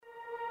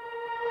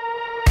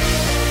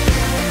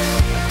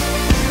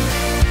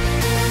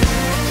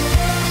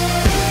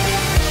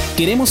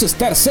queremos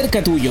estar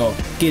cerca tuyo.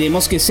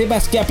 Queremos que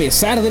sepas que a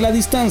pesar de la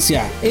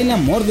distancia, el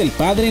amor del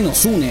Padre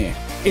nos une.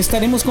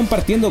 Estaremos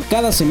compartiendo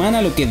cada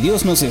semana lo que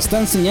Dios nos está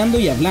enseñando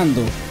y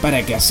hablando,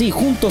 para que así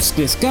juntos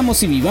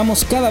crezcamos y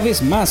vivamos cada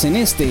vez más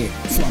en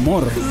su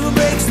amor.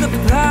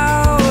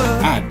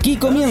 Aquí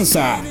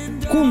comienza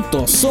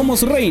Juntos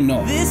Somos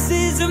Reino.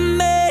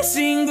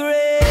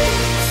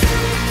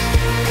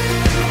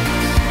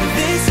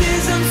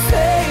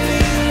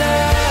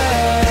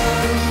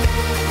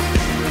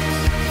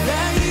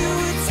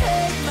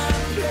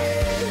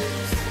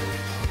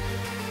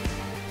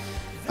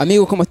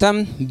 Amigos, ¿cómo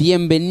están?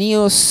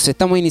 Bienvenidos.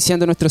 Estamos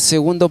iniciando nuestro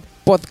segundo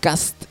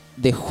podcast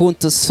de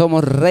Juntos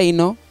Somos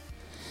Reino.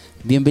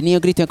 Bienvenido,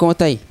 Cristian, ¿cómo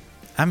estáis?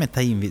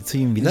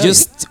 Soy invitado.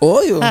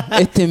 Obvio,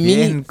 este es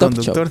mi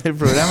conductor show del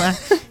programa.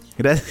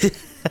 Gracias.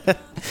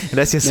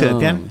 Gracias,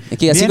 Sebastián. Es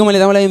que así como le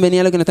damos la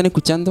bienvenida a los que nos están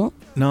escuchando.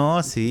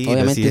 No, sí.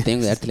 Obviamente sí. tengo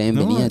que darte la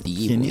bienvenida a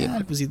ti.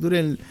 Genial, pues si tú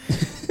eres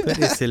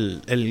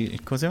el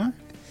 ¿cómo se llama?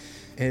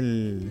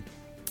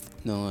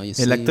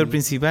 El actor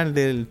principal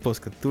del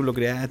podcast. Tú lo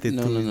creaste,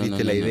 tú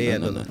diste la idea.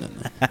 No.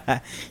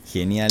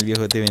 Genial,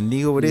 viejo, te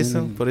bendigo por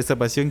eso, por esa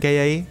pasión que hay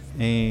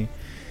ahí.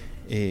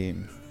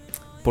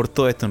 Por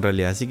todo esto en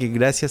realidad. Así que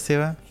gracias,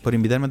 Seba, por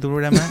invitarme a tu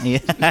programa.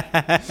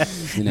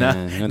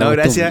 No,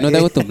 gracias. No te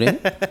acostumbré.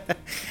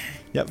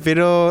 Ya,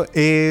 pero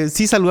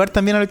sí, saludar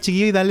también a los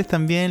chiquillos y darles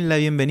también la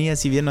bienvenida,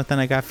 si bien no están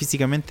acá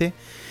físicamente.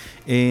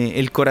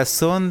 El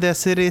corazón de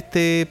hacer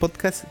este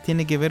podcast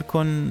tiene que ver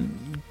con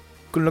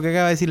lo que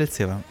acaba de decir el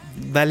Seba.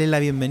 Darle la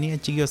bienvenida,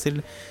 chiquillos,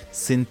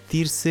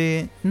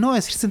 sentirse, no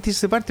decir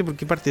sentirse parte,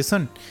 porque parte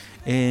son.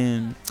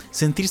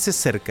 Sentirse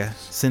cerca,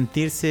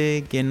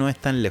 sentirse que no es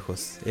tan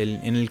lejos.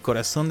 En el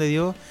corazón de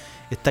Dios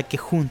está que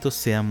juntos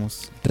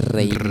seamos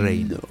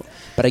reino.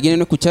 Para quienes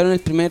no escucharon el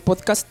primer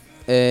podcast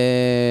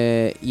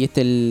y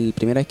esta es la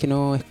primera vez que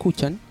nos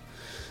escuchan,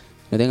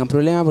 no tengan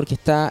problema porque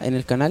está en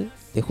el canal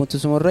de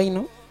Juntos Somos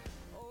Reino,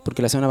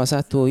 porque la semana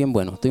pasada estuvo bien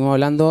bueno. Estuvimos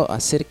hablando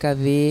acerca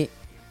de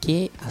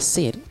qué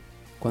hacer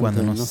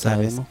cuando no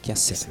sabemos qué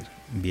hacer.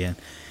 Bien.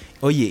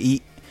 Oye,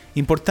 y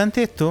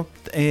importante esto,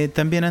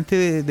 también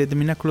antes de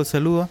terminar con los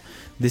saludos,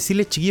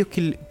 decirles, chiquillos,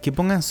 que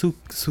pongan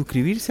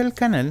suscribirse al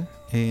canal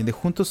de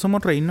Juntos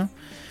Somos Reino,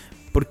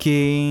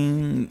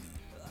 porque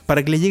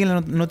para que les lleguen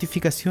las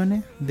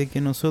notificaciones de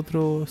que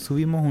nosotros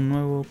subimos un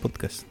nuevo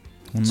podcast,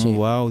 un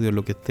nuevo audio,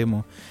 lo que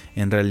estemos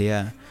en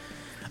realidad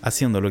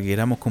haciendo, lo que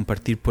queramos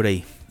compartir por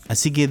ahí.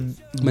 Así que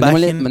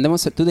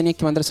tú tenías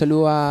que mandar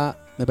saludos a,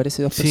 me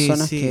parece, dos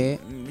personas que...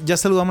 Ya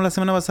saludamos la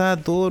semana pasada a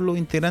todos los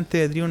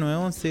integrantes de Trío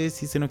 911.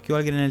 Si se nos quedó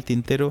alguien en el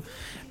tintero,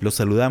 los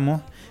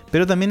saludamos.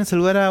 Pero también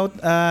saludar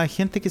a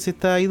gente que se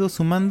está ido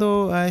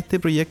sumando a este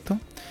proyecto.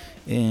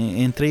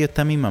 Entre ellos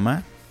está mi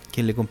mamá,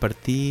 que le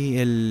compartí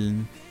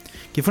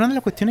que fueron de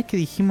las cuestiones que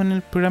dijimos en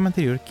el programa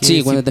anterior.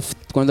 Que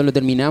cuando lo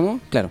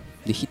terminamos, claro,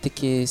 dijiste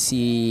que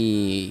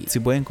si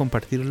pueden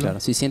compartirlo. Claro,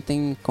 si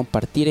sienten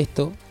compartir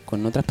esto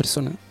con otras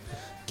personas,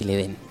 que le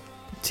den.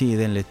 Sí,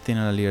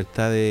 tienen la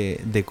libertad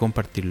de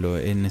compartirlo.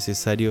 Es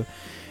necesario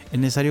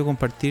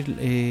compartir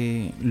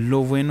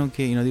lo bueno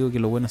y no digo que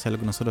lo bueno sea lo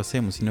que nosotros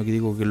hacemos, sino que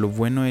digo que lo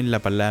bueno es la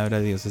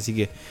palabra de Dios. Así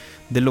que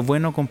de lo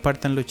bueno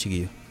compartan los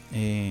chiquillos.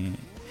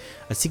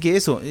 Así que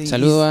eso.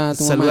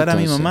 Saludar a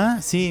mi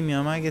mamá. Sí, mi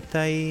mamá que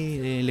está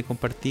ahí, le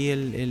compartí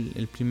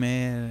el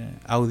primer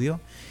audio.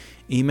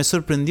 Y me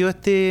sorprendió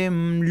este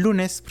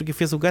lunes porque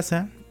fui a su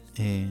casa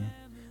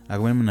a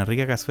comerme una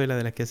rica cazuela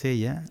de las que hace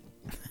ella.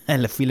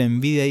 La fila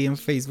envidia ahí en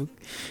Facebook.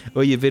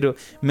 Oye, pero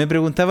me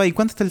preguntaba, ¿y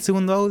cuánto está el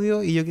segundo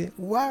audio? Y yo que,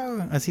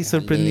 wow, así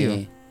sorprendido.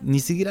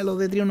 Ni siquiera los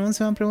de Trío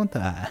 911 me han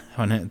preguntado.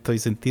 Bueno, estoy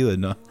sentido,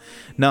 no,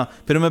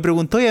 pero me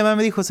preguntó y además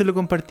me dijo, se lo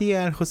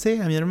compartía al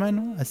José, a mi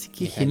hermano. Así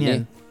que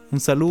genial. Un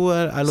saludo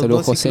a los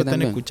dos José, que lo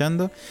están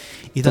escuchando.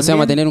 Y entonces también,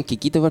 vamos a tener un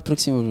quiquito para el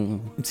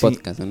próximo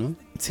podcast, ¿no?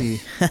 Sí.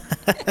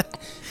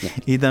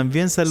 Y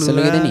también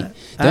saludar.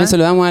 También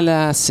saludamos a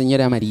la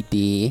señora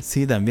Mariti.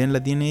 Sí, también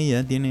la tiene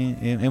ella.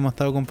 Hemos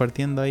estado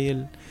compartiendo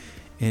ahí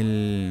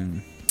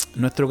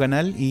nuestro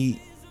canal y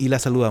la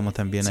saludamos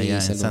también allá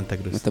en Santa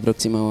Cruz. Nuestro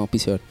próximo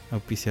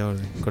auspiciador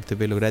de corte de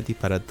pelo gratis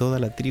para toda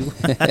la tribu.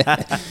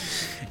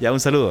 Ya,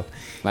 un saludo.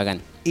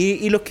 Bacán.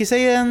 Y los que se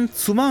hayan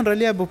sumado, en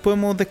realidad, pues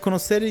podemos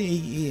desconocer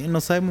y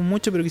no sabemos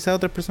mucho, pero quizás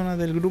otras personas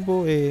del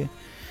grupo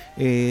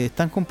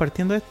están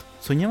compartiendo esto.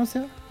 ¿Soñamos,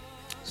 Seba?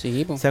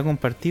 Sí, pues. Se ha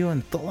compartido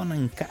en todo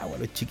Nancagua.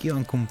 Los chiquillos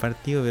han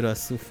compartido, pero a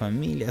su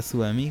familia, a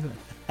sus amigos.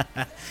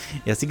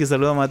 Y así que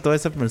saludamos a todas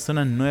esas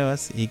personas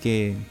nuevas y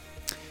que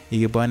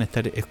puedan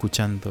estar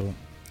escuchando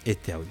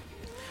este audio.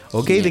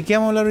 Ok, Genial. ¿De qué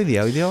vamos a hablar hoy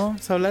día? ¿Hoy día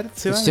vamos a hablar,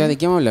 Seba? O sea, ¿de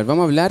qué vamos a hablar?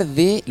 Vamos a hablar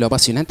de lo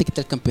apasionante que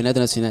está el campeonato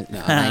nacional.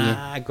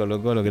 No,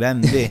 Colo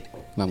grande.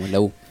 Vamos, la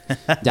U.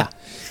 Ya.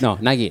 No,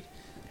 nada que ir.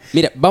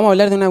 Mira, vamos a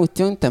hablar de una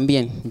cuestión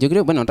también. Yo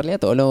creo, bueno, en realidad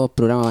todos los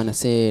programas van a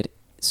ser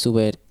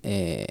súper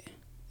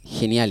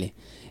geniales.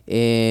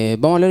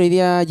 Vamos a hablar hoy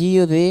día,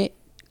 Gio, de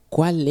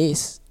cuál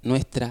es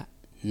nuestra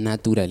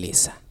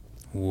naturaleza.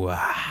 Wow.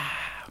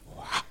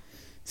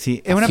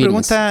 Sí, es una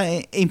pregunta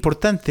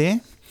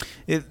importante.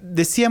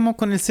 Decíamos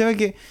con el Seba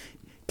que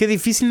que es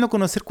difícil no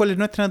conocer cuál es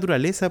nuestra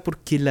naturaleza,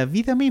 porque la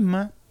vida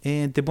misma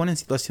te pone en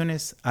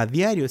situaciones a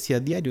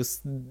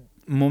diarios,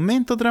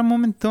 momento tras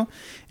momento,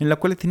 en las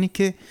cuales tenés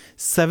que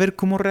saber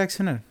cómo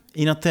reaccionar.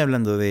 Y no estoy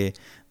hablando de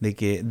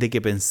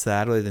que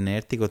pensar o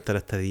detenerte y contar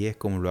hasta 10,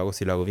 cómo lo hago,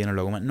 si lo hago bien o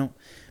lo hago mal. No,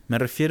 me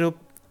refiero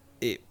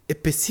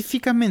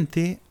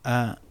específicamente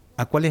a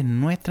cuál es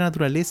nuestra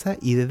naturaleza,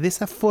 y desde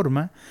esa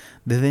forma,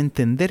 desde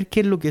entender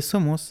qué es lo que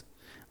somos,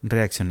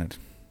 reaccionar.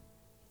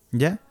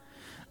 ¿Ya?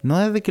 No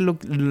desde que lo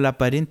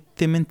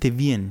aparentemente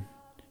bien,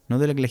 no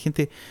de lo que la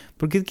gente...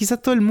 Porque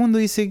quizás todo el mundo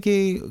dice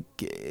que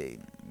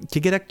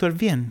quiere actuar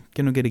bien,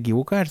 que no quiere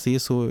equivocarse, y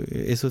eso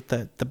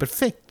está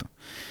perfecto.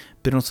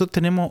 Pero nosotros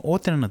tenemos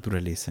otra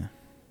naturaleza.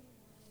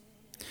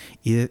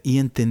 Y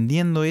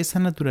entendiendo esa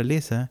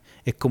naturaleza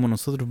es como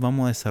nosotros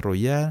vamos a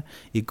desarrollar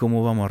y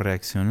cómo vamos a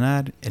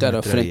reaccionar en Claro,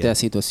 nuestra frente vida. a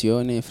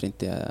situaciones,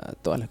 frente a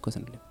todas las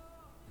cosas.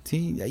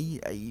 Sí,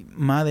 ahí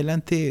más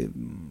adelante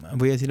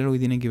voy a decir algo que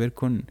tiene que ver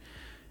con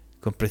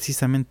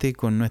precisamente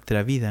con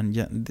nuestra vida,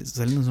 ya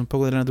saliéndonos un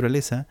poco de la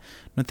naturaleza.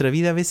 Nuestra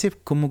vida a veces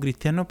como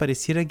cristiano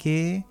pareciera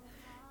que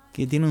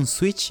tiene un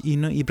switch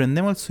y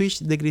prendemos el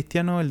switch de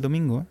cristiano el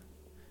domingo,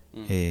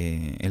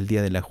 el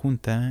día de la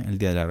junta, el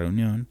día de la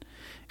reunión,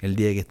 el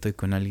día que estoy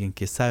con alguien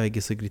que sabe que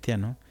soy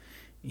cristiano,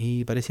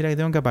 y pareciera que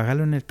tengo que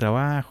apagarlo en el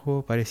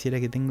trabajo, pareciera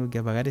que tengo que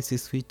apagar ese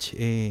switch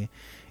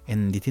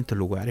en distintos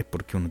lugares,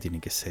 porque uno tiene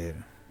que ser,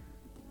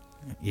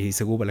 y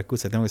se ocupa la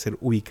excusa, tengo que ser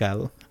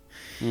ubicado.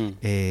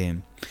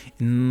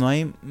 No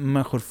hay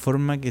mejor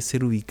forma que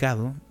ser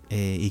ubicado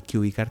y que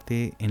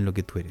ubicarte en lo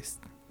que tú eres,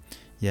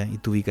 ¿ya? Y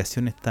tu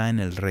ubicación está en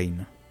el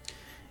reino,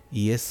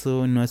 y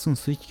eso no es un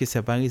switch que se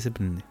apaga y se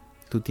prende.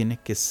 Tú tienes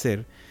que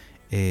ser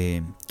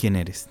quién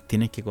eres,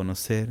 tienes que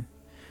conocer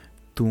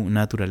tu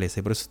naturaleza,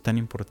 y por eso es tan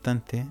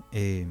importante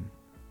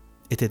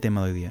este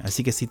tema de hoy día.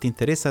 Así que si te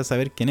interesa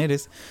saber quién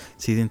eres,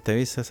 si te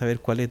interesa saber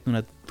cuál es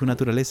tu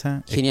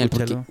naturaleza, Genial,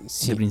 escúchalo porque,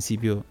 sí. de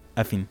principio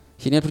a fin.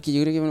 Genial, porque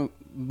yo creo que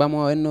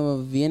vamos a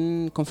vernos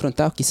bien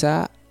confrontados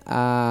quizá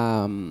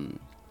a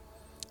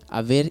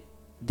ver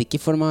de qué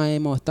forma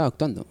hemos estado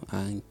actuando,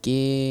 en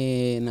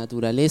qué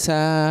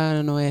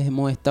naturaleza nos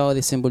hemos estado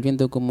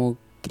desenvolviendo como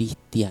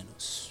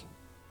cristianos.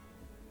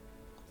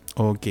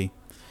 Ok.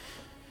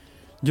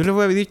 Yo les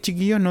voy a pedir,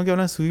 chiquillos, no que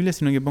abran su Biblia,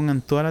 sino que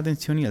pongan toda la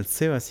atención, y al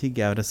Seba sí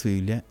que abra su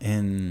Biblia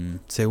en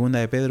 2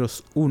 de Pedro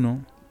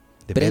 1.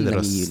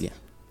 Prenda mi Biblia.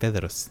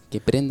 Pedros. Que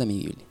prenda mi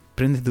Biblia.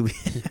 Prende tu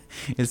Biblia.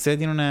 El Seba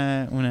tiene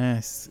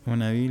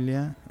una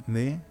Biblia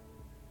que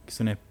es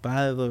una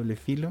espada de doble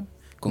filo,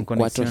 con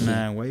conexión 4G.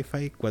 a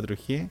Wi-Fi,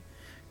 4G,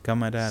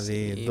 cámara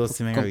de Sí,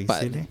 12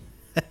 megapíxeles.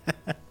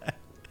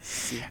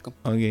 Sí,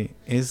 Ok,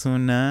 es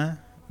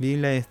una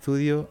Biblia de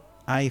estudio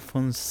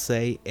iPhone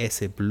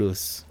 6S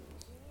Plus.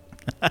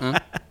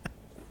 ¿Ah?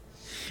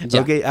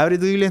 Ya. Ok, abre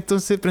tu Biblia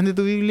entonces, prende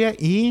tu Biblia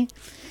y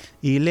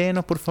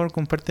léenos, por favor,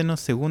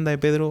 compártenos 2 de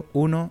Pedro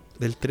 1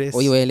 del 3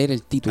 Hoy voy a leer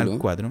el título al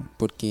 4.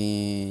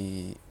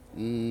 porque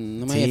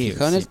no me Sí, había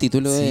fijado en el sí.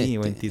 título de Sí,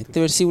 buen título. Este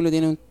versículo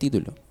tiene un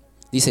título.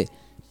 Dice,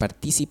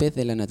 partícipes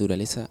de la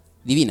naturaleza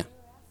divina.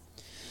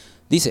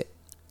 Dice,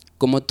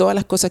 como todas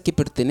las cosas que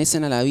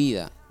pertenecen a la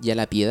vida y a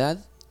la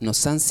piedad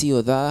nos han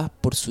sido dadas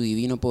por su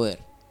divino poder,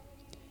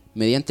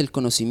 mediante el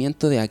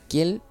conocimiento de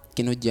aquel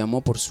que nos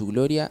llamó por su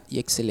gloria y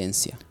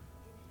excelencia,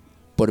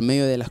 por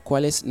medio de las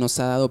cuales nos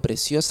ha dado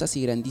preciosas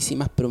y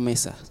grandísimas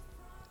promesas,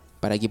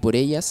 para que por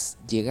ellas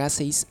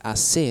llegaseis a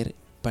ser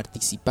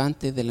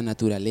participantes de la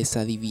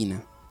naturaleza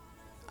divina,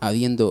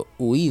 habiendo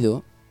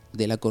huido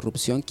de la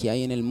corrupción que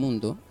hay en el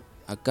mundo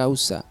a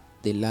causa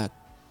de la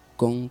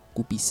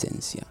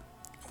concupiscencia.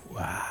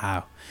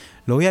 Wow.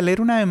 Lo voy a leer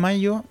una vez más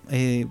yo,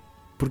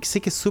 porque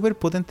sé que es súper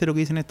potente lo que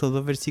dicen estos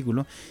 2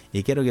 versículos,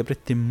 y quiero que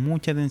presten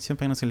mucha atención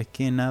para que no se les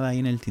quede nada ahí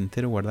en el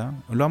tintero guardado.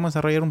 Lo vamos a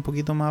desarrollar un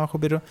poquito más abajo,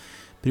 pero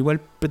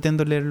igual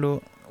pretendo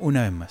leerlo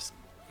una vez más.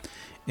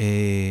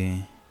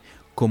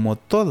 Como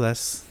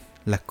todas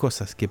las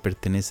cosas que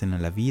pertenecen a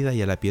la vida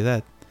y a la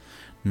piedad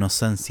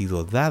nos han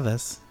sido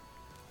dadas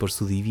por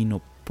su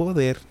divino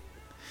poder,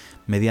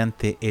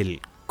 mediante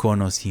el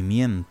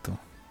conocimiento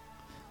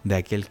de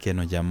aquel que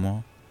nos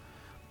llamó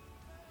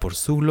por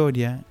su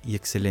gloria y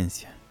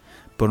excelencia,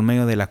 por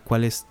medio de las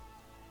cuales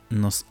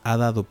nos ha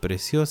dado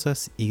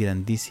preciosas y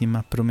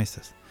grandísimas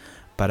promesas,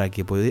 para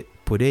que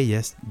por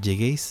ellas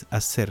lleguéis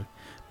a ser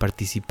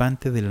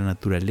participantes de la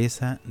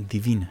naturaleza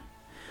divina,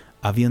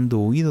 habiendo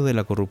huido de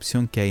la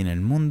corrupción que hay en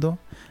el mundo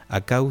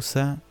a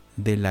causa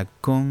de la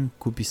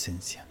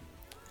concupiscencia.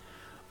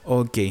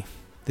 Ok,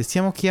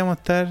 decíamos que íbamos a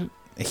estar...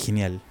 Es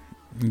genial,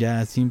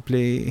 ya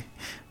simple,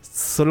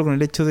 solo con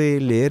el hecho de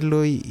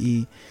leerlo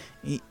y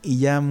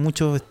ya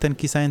muchos están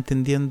quizás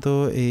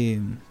entendiendo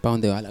 ¿Para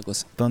dónde va la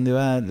cosa? dónde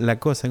va la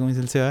cosa, como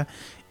dice el Seba.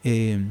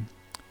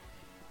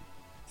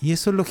 Y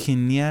eso es lo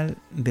genial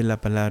de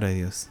la palabra de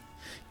Dios,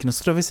 que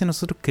nosotros a veces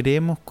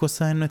creemos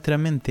cosas en nuestra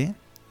mente,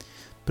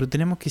 pero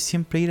tenemos que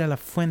siempre ir a la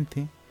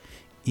fuente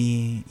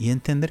y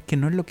entender que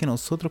no es lo que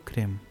nosotros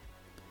creemos.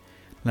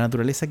 La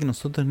naturaleza que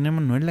nosotros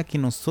tenemos no es la que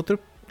nosotros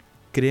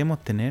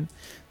creemos tener,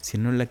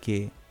 sino la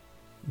que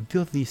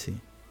Dios dice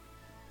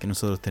que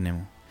nosotros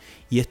tenemos.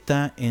 Y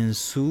está en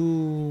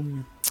su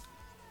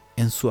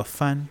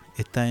afán,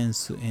 está en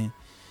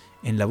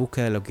la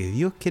búsqueda de lo que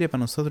Dios quiere para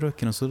nosotros, es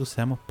que nosotros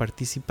seamos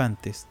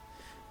participantes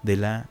de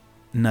la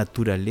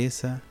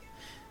naturaleza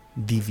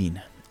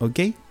divina. ¿Ok?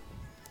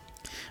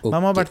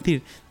 Vamos a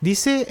partir.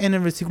 Dice en el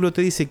versículo,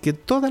 te dice que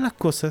todas las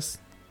cosas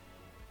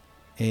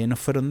nos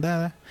fueron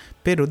dadas,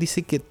 pero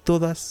dice que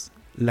todas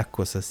las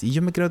cosas. Y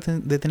yo me quiero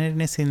detener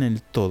en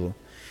el todo.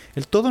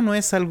 El todo no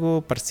es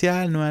algo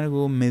parcial, no es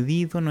algo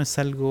medido, no es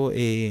algo...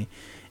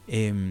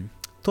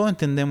 todos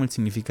entendemos el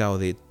significado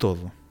de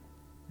todo,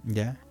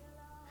 ¿ya?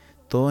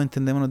 Todos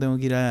entendemos, no tengo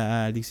que ir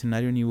al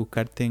diccionario ni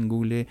buscarte en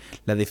Google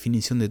la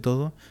definición de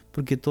todo,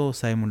 porque todos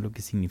sabemos lo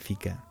que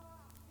significa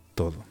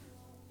todo,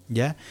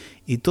 ¿ya?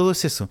 Y todo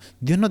es eso.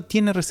 Dios no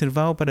tiene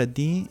reservado para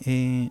ti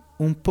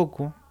un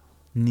poco,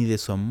 ni de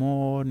su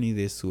amor, ni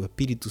de su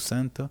Espíritu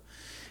Santo,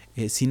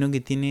 sino que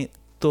tiene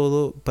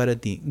todo para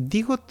ti.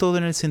 Digo todo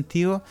en el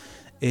sentido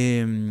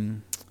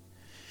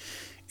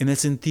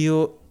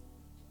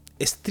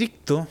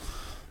estricto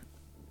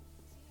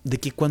de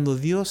que cuando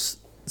Dios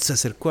se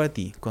acercó a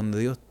ti, cuando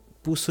Dios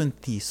puso en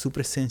ti su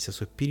presencia,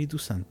 su Espíritu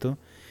Santo,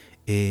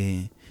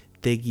 te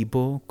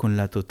equipó con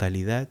la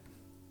totalidad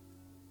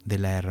de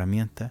las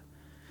herramientas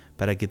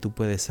para que tú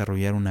puedas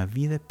desarrollar una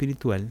vida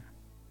espiritual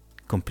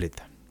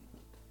completa.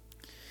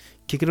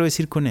 ¿Qué quiero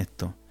decir con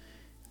esto?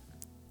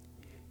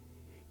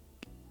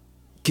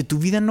 Que tu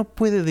vida no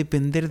puede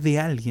depender de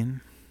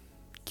alguien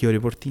que ore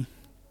por ti.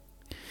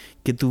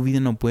 Que tu vida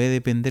no puede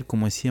depender,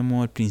 como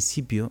decíamos al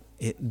principio,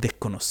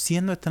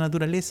 desconociendo esta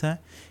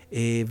naturaleza,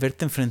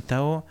 verte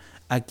enfrentado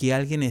a que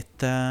alguien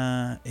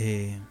está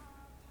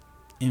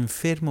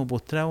enfermo,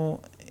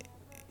 postrado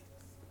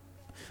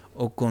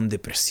o con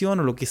depresión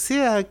o lo que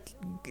sea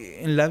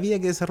en la vida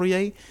que desarrolla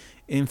ahí,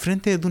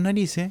 enfrente de tus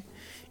narices,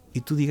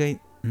 y tú digas,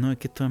 no, es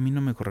que esto a mí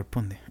no me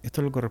corresponde.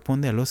 Esto le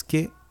corresponde a los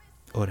que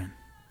oran.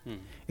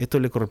 Esto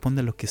le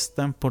corresponde a los que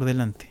están por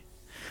delante.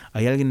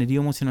 Hay alguien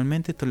herido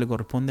emocionalmente, esto le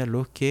corresponde a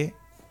los que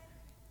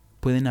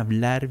pueden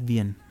hablar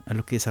bien, a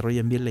los que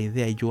desarrollan bien la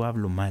idea, y yo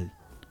hablo mal.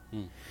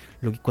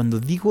 Cuando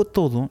digo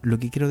todo, lo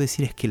que quiero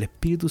decir es que el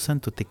Espíritu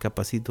Santo te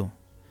capacitó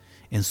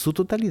en su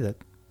totalidad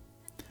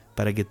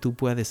para que tú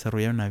puedas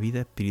desarrollar una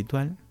vida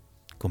espiritual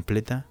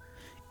completa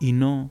y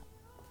no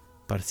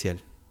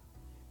parcial.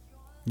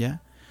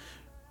 ¿Ya?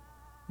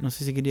 No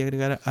sé si quería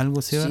agregar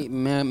algo, Seba. Sí,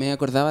 me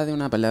acordaba de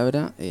una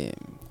palabra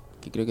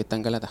que creo que está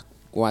en Gálatas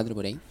 4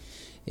 por ahí,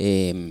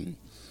 que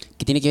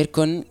tiene que ver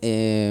con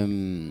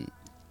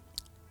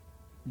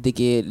de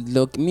que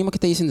lo mismo que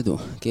estás diciendo tú,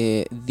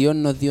 que Dios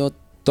nos dio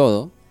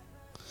todo,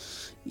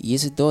 y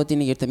ese todo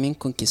tiene que ver también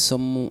con que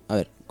somos,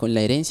 con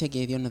la herencia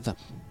que Dios nos da.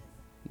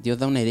 Dios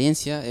da una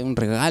herencia, es un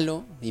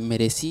regalo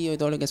inmerecido y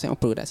todo lo que hacemos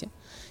por gracia,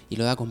 y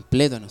lo da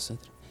completo a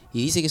nosotros.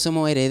 Y dice que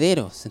somos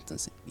herederos,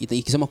 entonces, y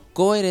que somos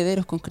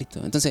coherederos con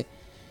Cristo. Entonces,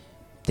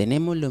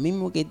 tenemos lo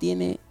mismo que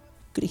tiene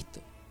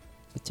Cristo.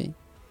 ¿Cachai?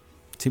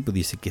 Sí, pues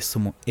dice que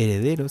somos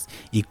herederos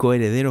y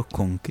coherederos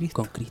con Cristo.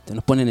 Con Cristo.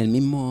 Nos ponen el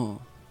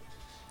mismo...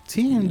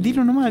 Sí,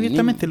 dilo nomás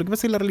abiertamente. Lo que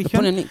pasa es que la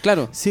religión...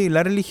 claro. Sí,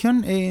 la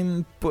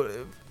religión...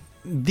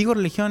 digo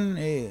religión...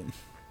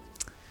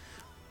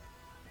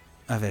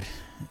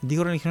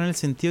 digo religión en el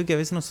sentido que a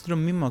veces nosotros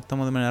mismos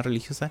actuamos de manera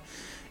religiosa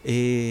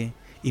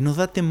y nos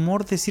da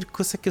temor decir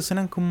cosas que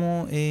suenan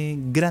como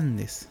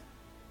grandes.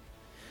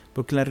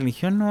 Porque la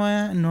religión no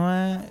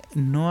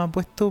ha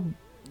puesto...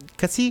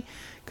 Casi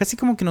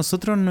como que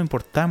nosotros no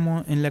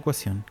importamos en la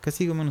ecuación.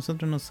 Casi como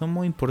nosotros no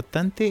somos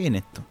importantes en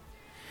esto.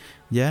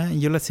 ¿Ya?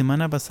 Yo la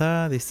semana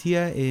pasada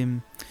decía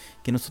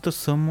que nosotros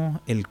somos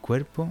el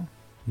cuerpo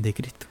de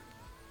Cristo.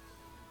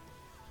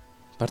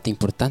 Parte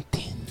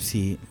importante.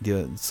 Sí,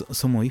 Dios,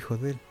 somos hijos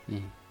de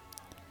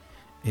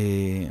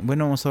Él.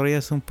 Bueno, vamos a hablar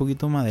eso un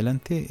poquito más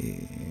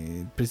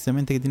adelante,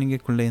 precisamente que tiene que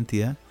ver con la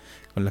identidad,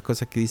 con las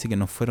cosas que dice que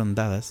nos fueron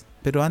dadas.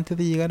 Pero antes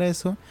de llegar a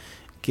eso,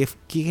 ¿qué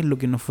es lo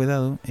que nos fue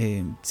dado?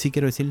 Sí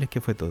quiero decirles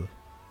que fue todo.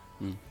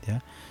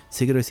 ¿Ya?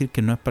 Sí quiero decir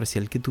que no es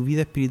parcial, que tu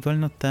vida espiritual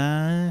no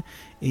está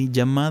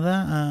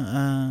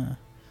llamada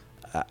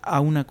a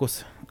una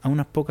cosa, a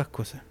unas pocas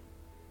cosas.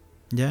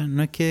 ¿Ya?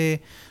 No es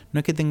que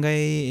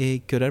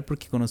tengáis que orar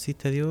porque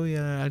conociste a Dios y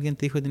alguien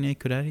te dijo que teníais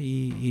que orar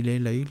y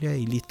leer la Biblia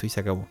y listo, y se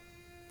acabó.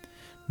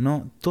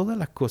 No, todas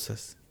las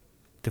cosas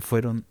te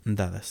fueron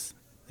dadas.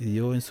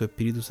 Dios en su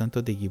Espíritu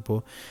Santo te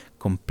equipó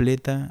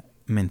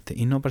completamente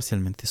y no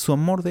parcialmente. Su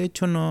amor, de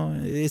hecho, no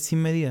es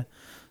sin medida.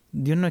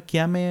 Dios no es que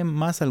ame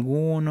más a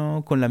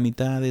algunos con la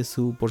mitad de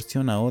su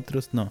porción a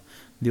otros. No,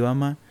 Dios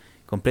ama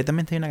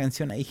completamente. Hay una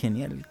canción ahí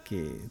genial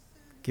que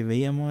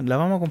veíamos. La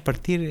vamos a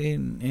compartir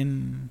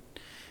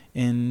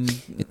en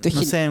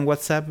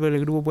WhatsApp, el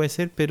grupo puede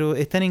ser, pero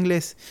está en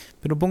inglés.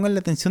 Pero pongan la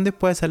atención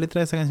después a esa letra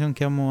de esa canción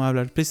que vamos a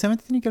hablar.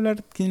 Precisamente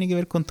tiene que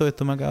ver con todo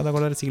esto. Me acabo de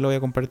acordar, así que lo voy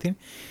a compartir.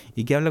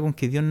 Y que habla con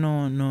que Dios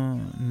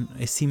no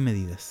es sin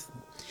medidas.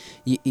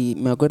 Y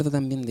me acuerdo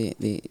también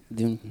de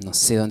un, no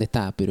sé dónde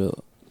estaba, pero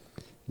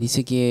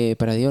dice que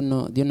para Dios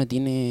no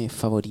tiene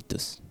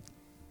favoritos.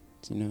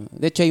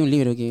 De hecho hay un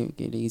libro que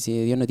le dice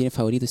Dios no tiene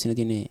favoritos, sino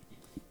tiene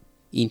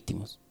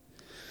íntimos.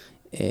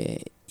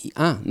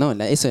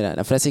 Eso era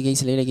la frase que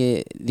dice la Biblia,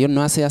 que Dios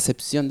no hace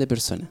acepción de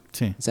personas.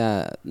 Sí. O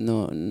sea,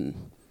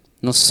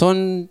 no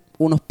son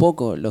unos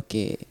pocos los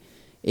que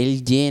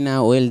Él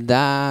llena o Él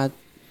da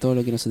todo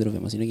lo que nosotros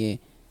vemos, sino que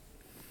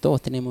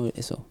todos tenemos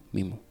eso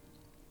mismo.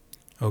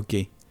 Ok.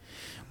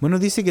 Bueno,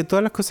 dice que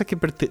todas las cosas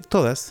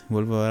todas,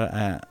 vuelvo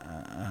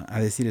a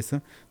decir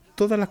eso,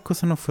 todas las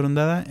cosas nos fueron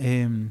dadas,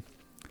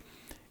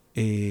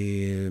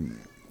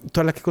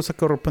 todas las cosas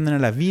corresponden a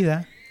la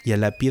vida y a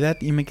la piedad,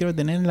 y me quiero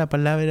tener en la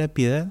palabra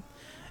piedad,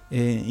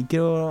 y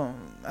quiero,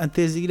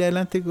 antes de seguir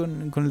adelante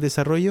con el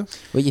desarrollo...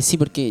 Oye, sí,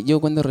 porque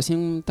yo cuando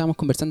recién estábamos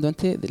conversando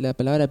antes de la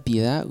palabra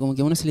piedad, como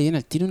que a uno se le viene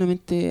al tiro una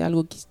mente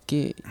algo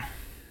que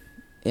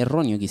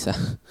erróneo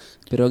quizás,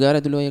 pero que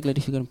ahora tú lo vas a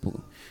clarificar un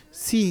poco.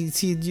 Sí,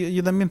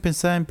 yo también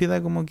pensaba en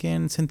piedad como que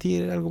en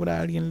sentir algo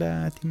para alguien,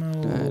 lástima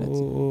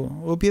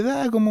o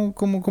piedad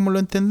como lo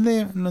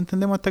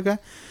entendemos hasta acá,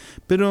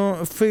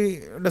 pero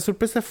la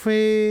sorpresa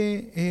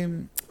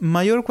fue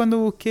mayor cuando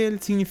busqué el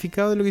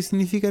significado de lo que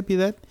significa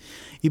piedad,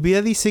 y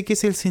piedad dice que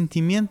es el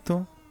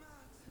sentimiento,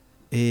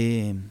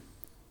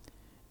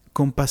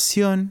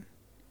 compasión,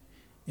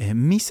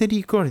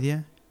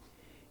 misericordia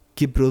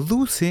que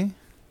produce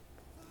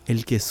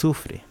el que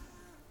sufre.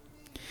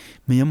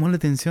 Me llamó la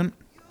atención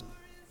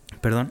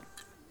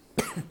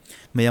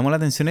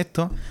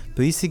esto,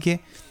 pero dice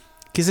que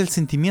es el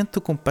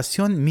sentimiento,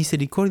 compasión,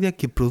 misericordia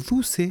que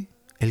produce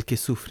el que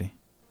sufre.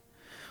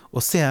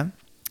 O sea,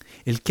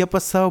 el que ha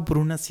pasado por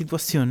una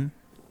situación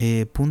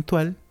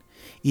puntual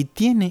y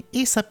tiene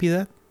esa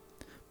piedad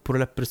por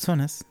las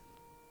personas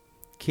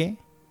que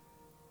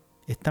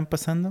están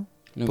pasando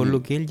por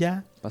lo que él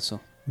ya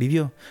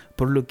vivió,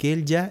 por lo que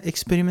él ya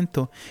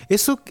experimentó.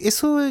 Eso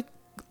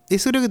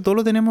creo que todo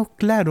lo tenemos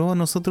claro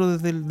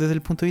nosotros desde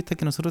el punto de vista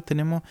que nosotros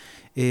tenemos,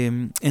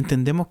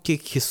 entendemos que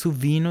Jesús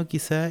vino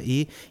quizás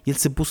y Él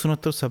se puso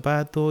nuestros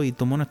zapatos y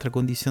tomó nuestra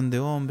condición de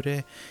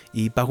hombre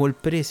y pagó el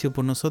precio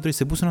por nosotros y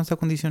se puso nuestra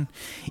condición.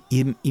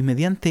 Y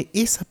mediante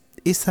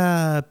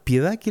esa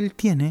piedad que Él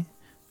tiene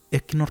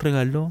es que nos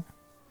regaló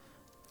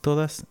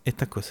todas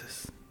estas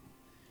cosas.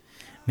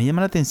 Me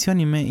llama la atención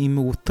y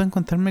me gustó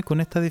encontrarme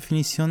con esta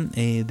definición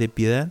de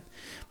piedad,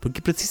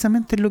 porque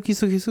precisamente es lo que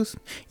hizo Jesús.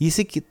 Y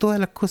dice que todas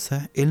las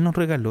cosas Él nos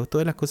regaló,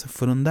 todas las cosas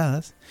fueron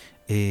dadas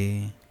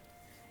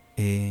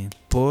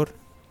por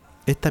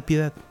esta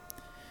piedad.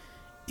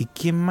 ¿Y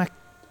qué más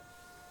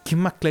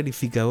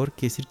clarificador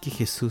que decir que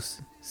Jesús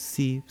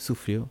sí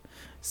sufrió,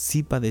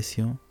 sí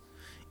padeció,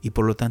 y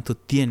por lo tanto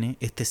tiene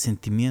este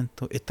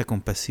sentimiento, esta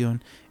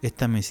compasión,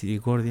 esta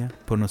misericordia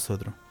por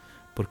nosotros?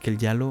 Porque Él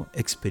ya lo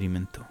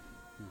experimentó,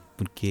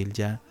 porque Él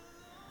ya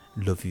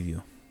lo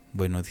vivió.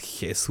 Bueno,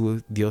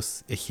 Jesús,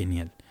 Dios es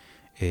genial.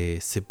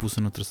 Se puso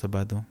en nuestros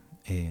zapatos,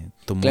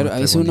 tomó claro, nuestra a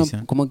veces condición.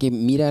 Uno como que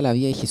mira la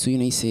vida de Jesús y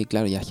uno dice,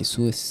 claro, ya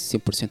Jesús es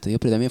 100% Dios,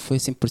 pero también fue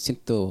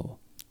 100%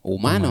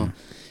 humano.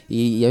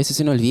 Y a veces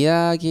se nos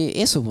olvida que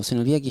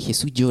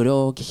Jesús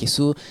lloró, que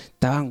Jesús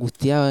estaba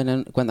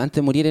angustiado. Cuando antes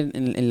de morir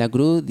en la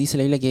cruz, dice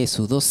la Biblia que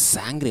sudó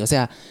sangre. O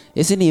sea,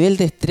 ese nivel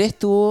de estrés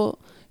tuvo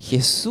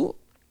Jesús.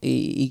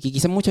 Y que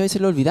quizás muchas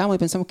veces lo olvidamos y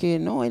pensamos que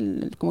no,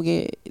 como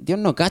que Dios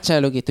no cacha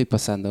lo que estoy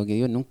pasando, que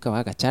Dios nunca va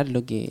a cachar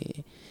lo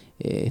que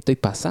estoy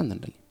pasando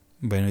en realidad.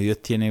 Bueno,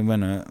 Dios tiene,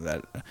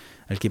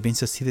 al que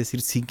piensa así, decir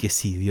sí que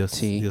sí, Dios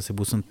se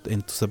puso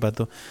en tus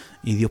zapatos,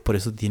 y Dios por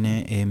eso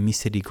tiene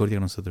misericordia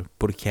con nosotros,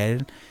 porque a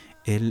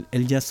Él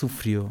ya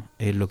sufrió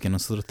lo que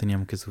nosotros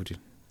teníamos que sufrir,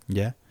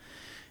 ¿ya?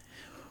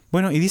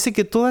 Bueno, y dice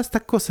que todas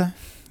estas cosas,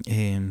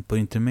 por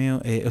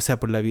intermedio,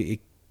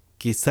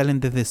 que salen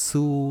desde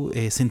su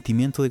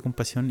sentimiento de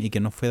compasión y que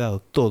nos fue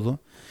dado todo,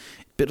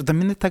 pero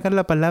también destacar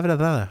la palabra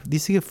dada.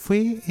 Dice que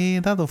fue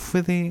dado,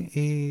 fue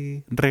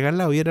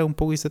regalado, y era un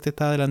poco, quizás te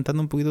estaba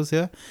adelantando un poquito,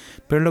 Seba,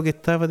 pero lo que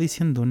estaba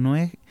diciendo no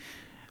es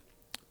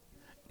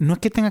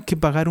que tengas que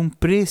pagar un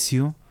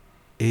precio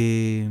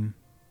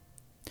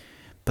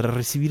para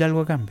recibir algo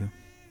a cambio.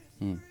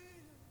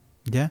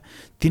 ¿Ya?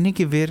 Tiene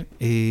que ver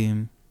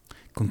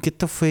con que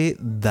esto fue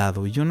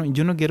dado. Yo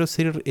no quiero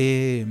ser...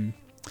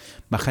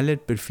 bajarle el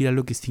perfil a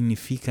lo que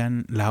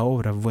significan las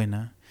obras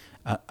buenas,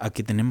 a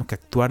que tenemos que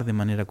actuar de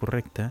manera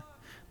correcta.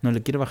 No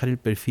le quiero bajar el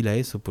perfil a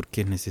eso,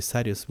 porque es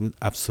necesario, es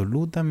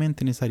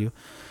absolutamente necesario.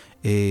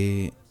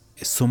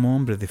 Somos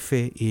hombres de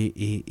fe,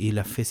 y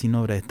la fe sin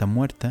obras está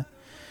muerta.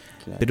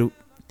 Claro.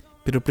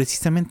 Pero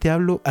precisamente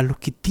hablo a los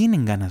que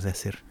tienen ganas de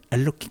hacer, a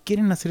los que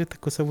quieren hacer estas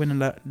cosas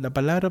buenas. La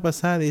palabra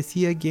pasada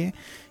decía que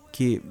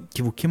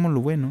busquemos lo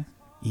bueno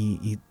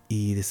y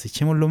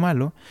desechemos lo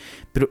malo,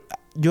 pero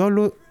yo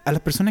hablo a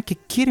las personas que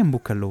quieren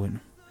buscar lo bueno,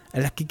 a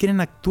las que quieren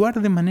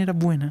actuar de manera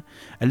buena,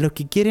 a los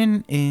que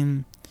quieren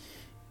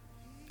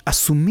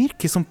asumir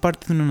que son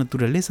parte de una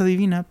naturaleza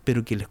divina,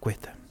 pero que les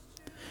cuesta.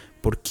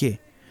 ¿Por qué?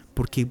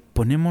 Porque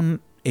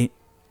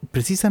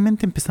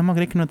precisamente empezamos a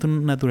creer que nuestra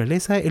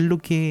naturaleza es lo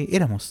que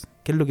éramos,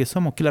 que es lo que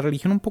somos, que la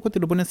religión un poco te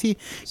lo pone así,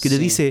 que te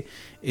dice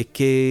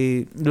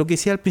que lo que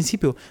decía al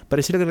principio,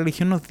 pareciera que la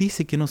religión nos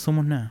dice que no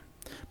somos nada.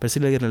 Parece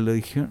que la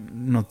religión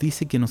nos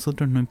dice que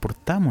nosotros no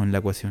importamos en la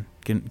ecuación,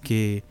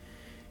 que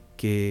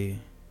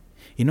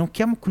y nos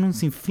quedamos con un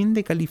sinfín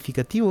de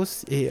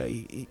calificativos.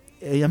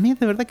 A mí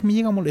de verdad que me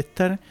llega a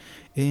molestar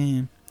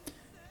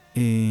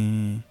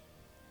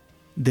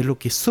de lo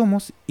que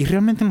somos, y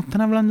realmente no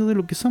están hablando de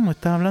lo que somos,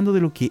 están hablando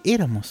de lo que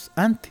éramos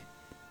antes.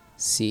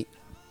 Sí.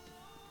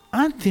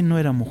 Antes no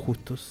éramos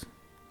justos,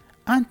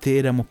 antes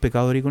éramos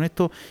pecadores, y con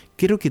esto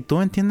quiero que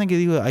todos entiendan que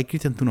digo, ay,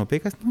 Cristian, tú no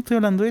pecas. No estoy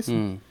hablando de eso.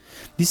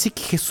 Dice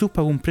que Jesús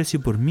pagó un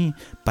precio por mí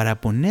para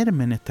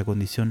ponerme en esta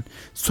condición.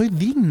 Soy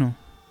digno,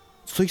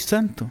 soy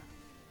santo,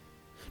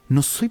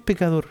 no soy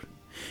pecador.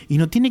 Y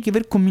no tiene que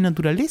ver con mi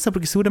naturaleza,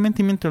 porque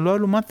seguramente mientras lo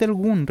hablo, más de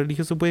algún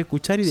religioso puede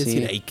escuchar y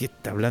decir, ay, ¿qué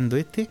está hablando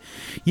este?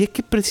 Y es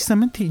que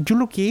precisamente yo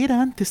lo que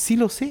era antes sí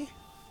lo sé.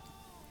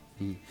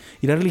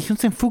 Y la religión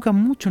se enfoca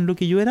mucho en lo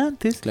que yo era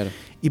antes, Claro.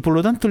 y por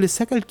lo tanto le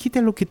saca el quite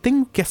a lo que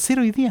tengo que hacer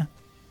hoy día.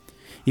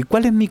 ¿Y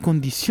cuál es mi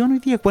condición hoy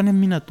día? ¿Cuál es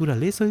mi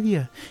naturaleza hoy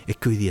día? Es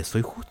que hoy día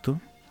soy justo.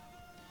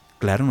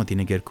 Claro, no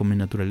tiene que ver con mi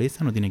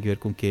naturaleza, no tiene que ver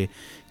con que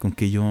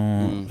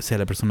yo sea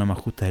la persona más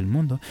justa del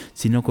mundo,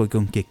 sino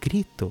con que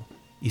Cristo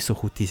hizo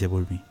justicia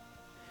por mí.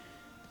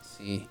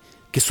 Sí.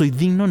 Que soy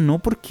digno no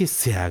porque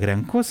sea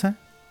gran cosa.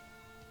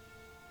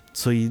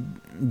 Soy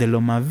de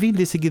lo más vil,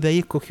 dice que de ahí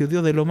escogió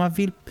Dios, de lo más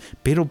vil.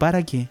 ¿Pero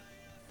para qué?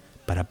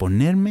 Para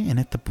ponerme en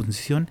esta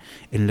posición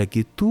en la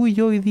que tú y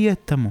yo hoy día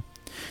estamos.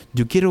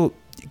 Yo quiero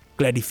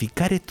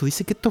clarificar esto.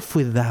 Dice que esto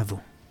fue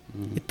dado.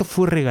 Esto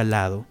fue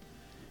regalado.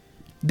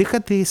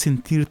 Déjate de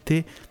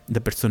sentirte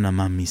la persona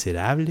más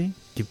miserable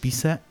que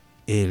pisa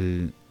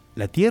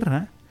la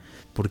tierra,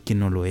 porque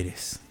no lo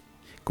eres.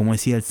 Como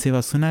decía el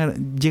Seba,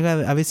 llega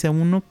a veces a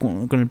uno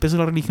con el peso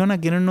de la religión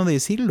a querer no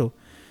decirlo.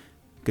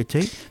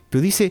 ¿Cachai?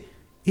 Pero dice,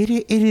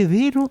 eres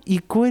heredero y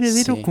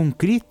coheredero con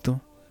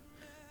Cristo.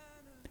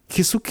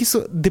 Jesús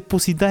quiso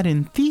depositar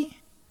en ti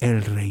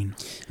el reino.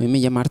 A mí me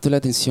llama harto la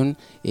atención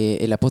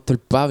el apóstol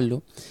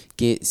Pablo,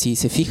 que si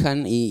se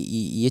fijan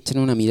y echan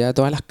una mirada a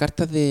todas las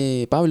cartas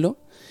de Pablo,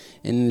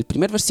 en el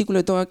primer versículo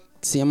de todas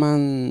se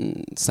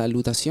llaman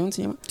salutación,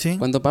 ¿se llama? Sí.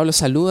 Cuando Pablo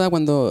saluda,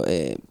 cuando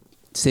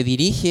se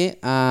dirige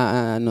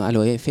a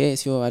los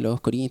Efesios, a los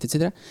Corintios,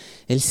 etc.,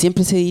 él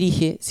siempre se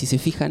dirige, si se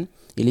fijan,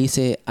 y le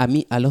dice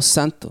a los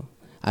santos,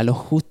 a los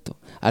justos,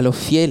 a los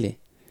fieles.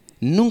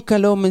 Nunca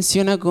los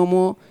menciona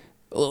como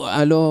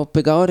a los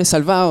pecadores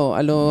salvados,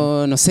 a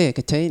los, no sé,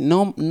 ¿cachai?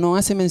 No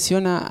hace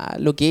mención a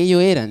lo que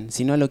ellos eran,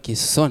 sino a lo que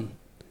son.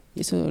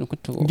 Y eso lo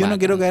encuentro Yo no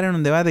quiero caer en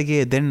un debate que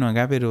es eterno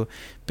acá, pero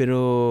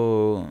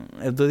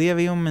el otro día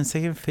vi un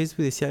mensaje en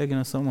Facebook y decía que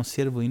no somos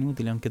siervos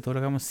inútiles, aunque todo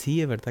lo hagamos.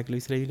 Sí, es verdad que lo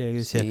dice la Biblia, que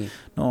decía,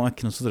 no, es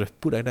que nosotros es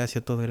pura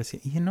gracia, todo gracia.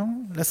 Y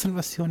no, la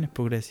salvación es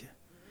por gracia.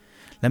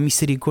 La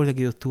misericordia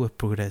que Dios tuvo es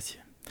por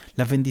gracia.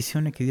 Las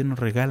bendiciones que Dios nos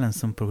regalan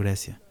son por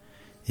gracia.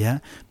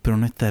 ¿Ya? Pero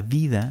nuestra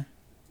vida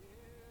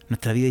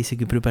dice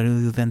que preparó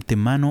Dios de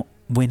antemano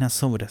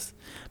buenas obras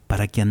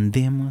para que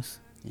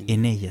andemos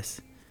en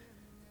ellas.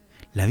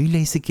 La Biblia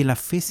dice que la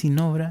fe sin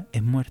obra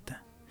es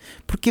muerta.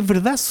 Porque es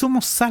verdad,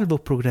 somos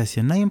salvos por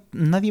gracia.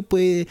 Nadie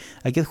puede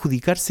aquí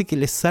adjudicarse que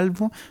él es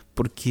salvo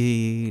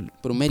porque...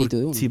 Por un mérito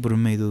de uno. Sí, por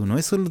un mérito de uno.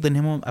 Eso lo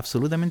tenemos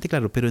absolutamente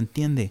claro. Pero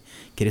entiende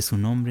que eres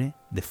un hombre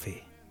de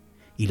fe.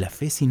 Y la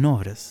fe sin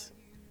obras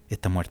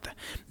está muerta.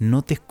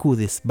 No te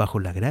escudes bajo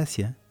la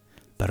gracia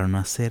para no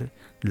hacer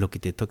lo que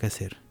te toca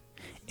hacer.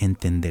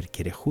 Entender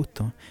que eres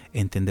justo,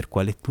 entender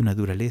cuál es tu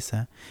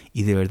naturaleza,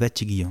 y de verdad,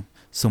 chiquillo,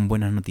 son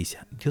buenas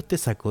noticias. Dios te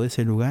sacó de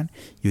ese lugar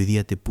y hoy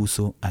día te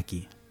puso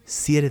aquí.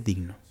 Si eres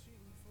digno.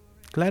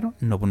 Claro,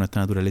 no por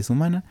nuestra naturaleza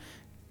humana,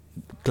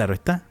 claro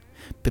está,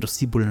 pero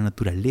sí por la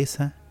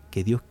naturaleza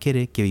que Dios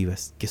quiere que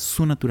vivas, que es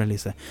su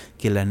naturaleza,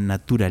 que es la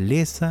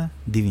naturaleza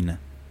divina.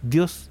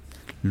 Dios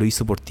lo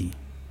hizo por ti.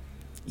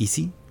 Y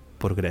sí,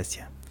 por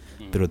gracia.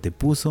 Pero te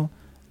puso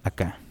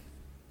acá.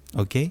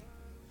 ¿Ok?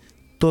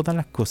 Todas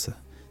las cosas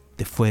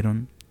te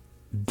fueron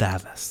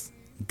dadas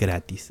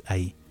gratis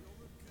ahí.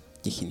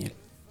 Qué genial.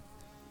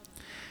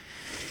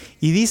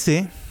 Y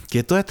dice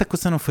que todas estas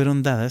cosas nos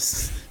fueron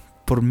dadas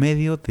por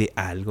medio de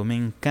algo. Me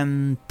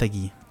encanta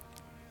aquí.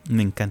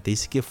 Me encanta.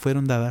 Dice que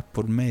fueron dadas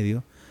por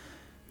medio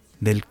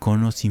del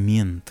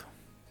conocimiento.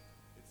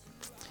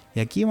 Y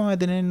aquí vamos a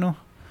detenernos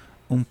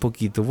un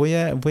poquito. Voy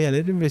a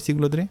leer el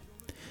versículo 3.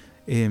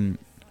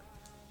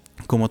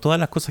 Como todas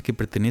las cosas que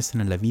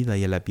pertenecen a la vida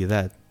y a la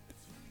piedad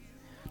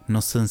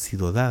nos han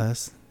sido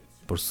dadas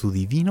por su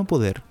divino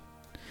poder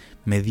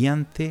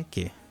mediante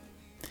 ¿qué?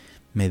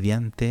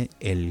 Mediante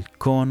el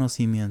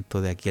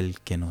conocimiento de aquel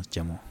que nos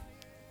llamó.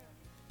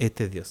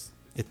 Este es Dios,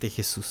 este es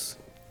Jesús.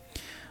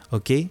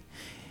 ¿Ok?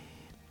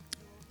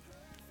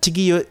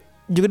 Chiquillos,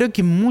 yo creo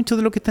que muchos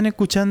de los que están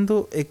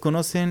escuchando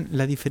conocen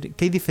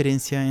que hay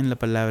diferencia en la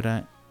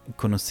palabra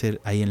conocer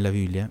ahí en la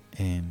Biblia.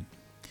 En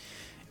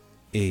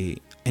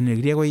el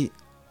griego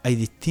hay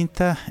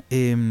distintas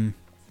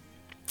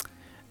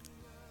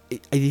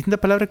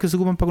palabras que se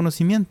ocupan para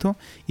conocimiento,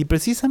 y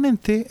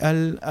precisamente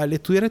al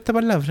estudiar esta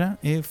palabra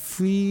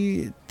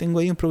tengo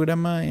ahí un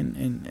programa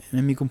en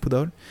mi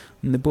computador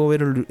donde puedo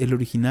ver el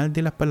original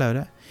de las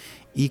palabras,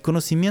 y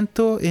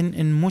conocimiento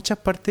en muchas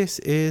partes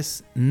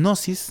es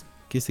gnosis,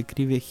 que se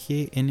escribe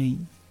G-N-I,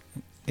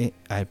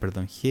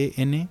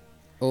 G-N-O-S-I-S,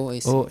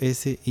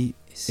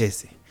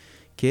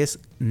 que es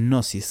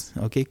gnosis,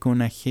 ¿ok? Con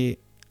una G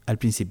al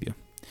principio.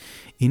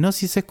 Y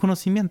gnosis es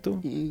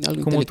conocimiento,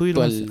 Algo como tú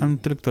intelectual. dices, algo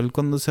intelectual.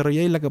 Cuando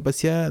desarrolláis la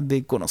capacidad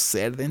de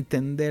conocer, de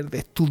entender, de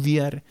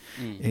estudiar.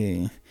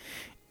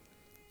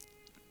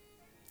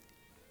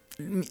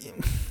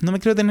 No me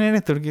quiero tener en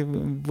esto porque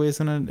puede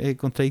sonar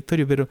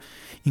contradictorio, pero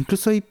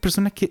incluso hay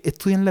personas que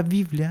estudian la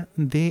Biblia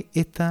de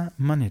esta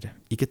manera,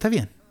 y que está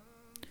bien.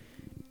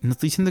 No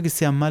estoy diciendo que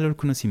sea malo el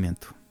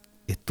conocimiento.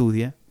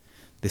 Estudia,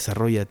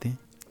 desarróllate,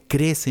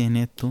 crece en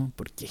esto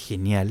porque es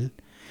genial,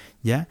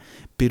 ¿ya?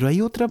 Pero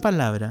hay otra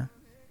palabra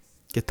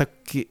que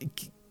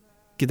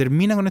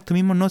termina con esto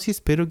mismo gnosis,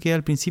 pero que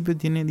al principio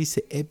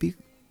dice epic,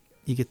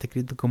 y que está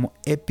escrito como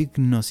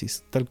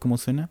epignosis, tal como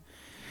suena.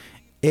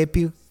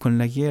 Epic con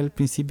la guía al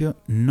principio,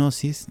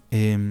 gnosis,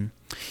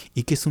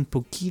 y que es un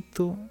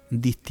poquito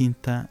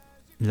distinta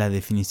la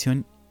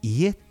definición,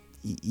 y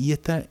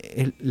esta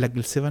es la que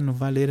el Seba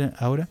nos va a leer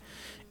ahora.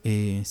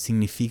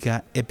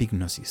 Significa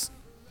epignosis.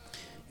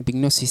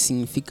 Epignosis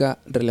significa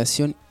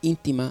relación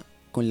íntima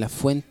con la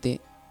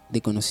fuente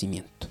de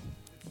conocimiento.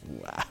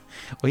 Wow.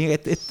 Oye,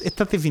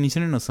 estas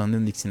definiciones no son de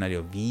un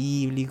diccionario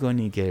bíblico,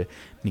 ni que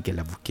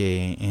las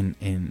busqué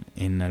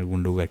en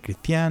algún lugar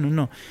cristiano,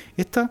 no.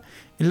 Esta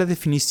es la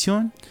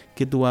definición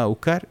que tú vas a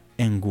buscar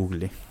en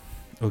Google,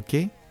 ¿ok?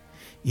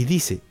 Y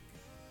dice,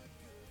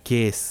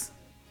 ¿qué es?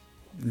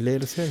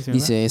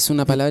 Dice, es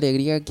una palabra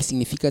griega que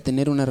significa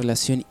tener una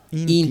relación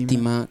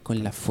íntima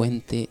con la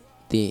fuente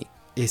de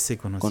ese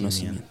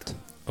conocimiento.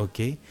 ¿Ok?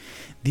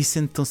 Dice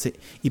entonces,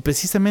 y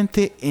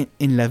precisamente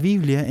en la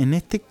Biblia, en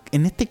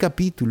este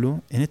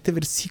capítulo, en este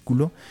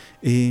versículo,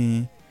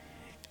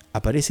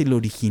 aparece el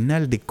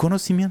original de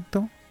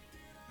conocimiento,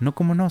 no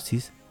como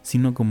gnosis,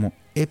 sino como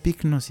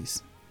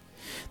epignosis.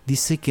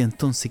 Dice que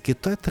entonces que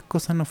todas estas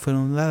cosas nos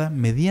fueron dadas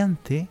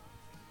mediante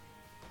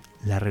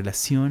la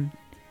relación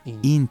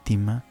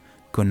íntima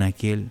con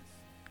aquel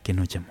que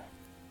nos llamó.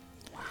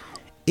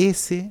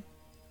 Ese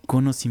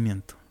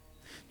conocimiento,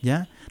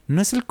 ¿ya?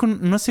 No es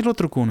el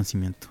otro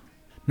conocimiento.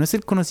 No es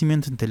el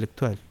conocimiento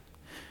intelectual.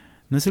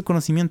 No es el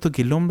conocimiento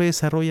que el hombre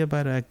desarrolla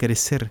para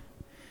crecer.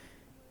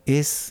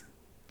 Es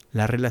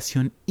la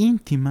relación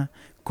íntima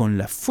con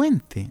la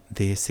fuente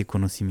de ese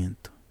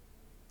conocimiento.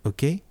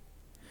 ¿Ok?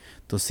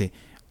 Entonces,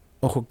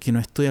 ojo que no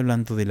estoy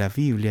hablando de la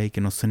Biblia, y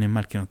que no suene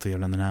mal, que no estoy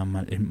hablando nada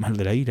mal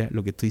de la Biblia.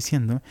 Lo que estoy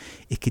diciendo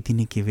es que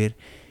tiene que ver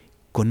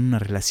con una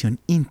relación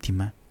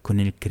íntima con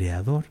el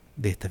creador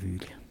de esta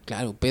Biblia.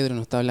 Claro, Pedro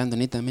nos está hablando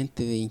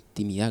netamente de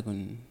intimidad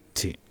con...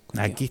 Sí,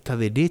 aquí está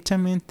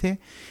derechamente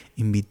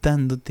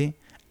invitándote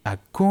a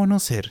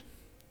conocer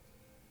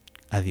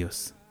a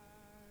Dios.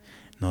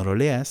 No lo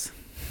leas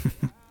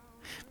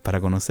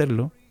para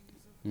conocerlo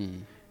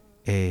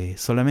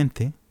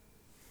solamente,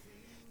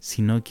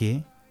 sino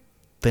que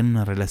ten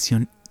una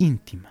relación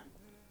íntima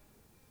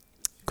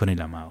con el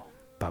amado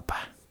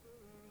papá.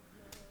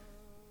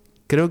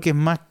 Creo que es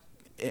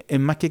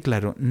más que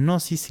claro.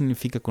 Gnosis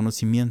significa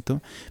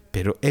conocimiento,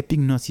 pero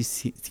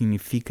epignosis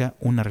significa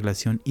una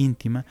relación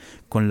íntima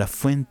con la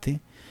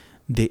fuente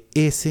de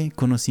ese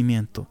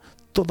conocimiento.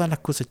 Todas las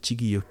cosas,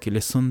 chiquillos, que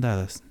les son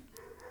dadas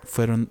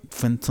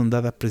son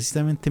dadas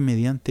precisamente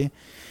mediante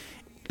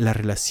la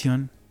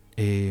relación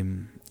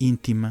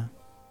íntima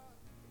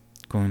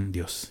con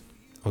Dios.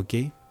 ¿Ok?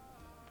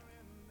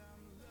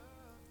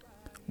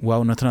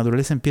 Wow, nuestra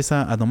naturaleza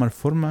empieza a tomar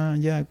forma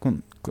ya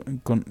con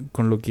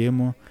lo que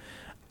hemos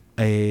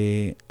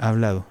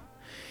hablado.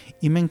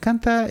 Y me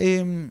encanta,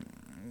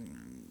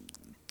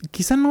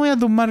 quizás no voy a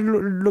tomar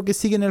lo que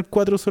sigue en el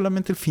 4,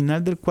 solamente el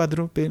final del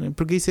 4,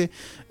 porque dice,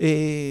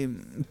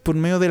 por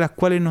medio de las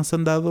cuales nos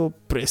han dado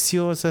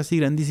preciosas y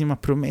grandísimas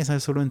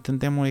promesas. Eso lo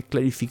entendemos, es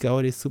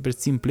clarificador, es súper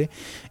simple,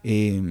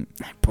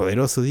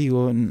 poderoso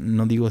digo,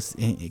 no digo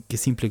que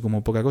simple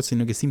como poca cosa,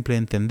 sino que simple de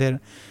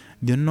entender.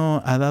 Dios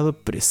nos ha dado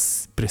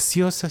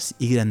preciosas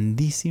y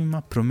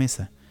grandísimas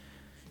promesas.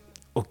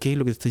 Ok,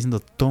 lo que te estoy diciendo,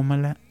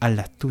 tómala a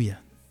las tuyas.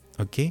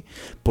 Ok,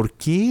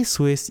 porque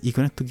eso es, y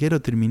con esto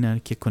quiero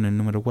terminar, que es con el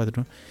número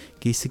 4,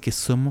 que dice que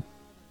somos,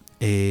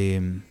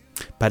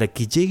 para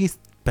que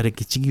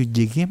chiquillos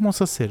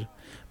lleguemos a ser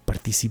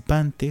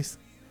participantes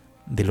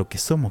de lo que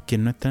somos, que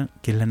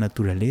es la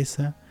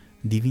naturaleza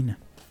divina,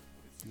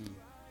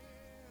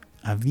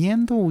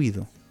 habiendo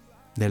huido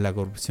de la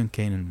corrupción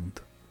que hay en el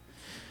mundo.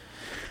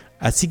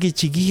 Así que,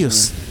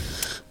 chiquillos,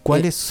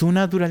 ¿cuál es su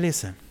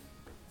naturaleza?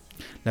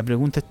 La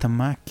pregunta está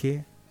más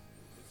que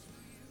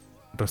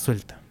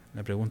resuelta.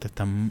 La pregunta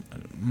está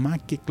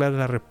más que clara,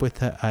 la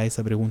respuesta a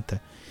esa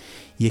pregunta.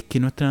 Y es que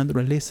nuestra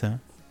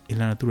naturaleza es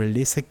la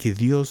naturaleza que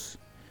Dios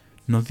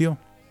nos dio.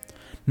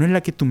 No es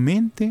la que tu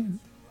mente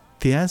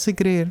te hace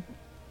creer,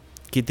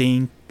 que te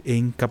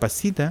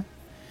incapacita,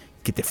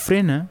 que te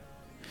frena.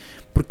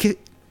 Porque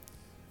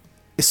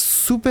es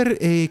súper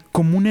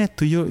común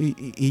esto,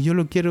 y yo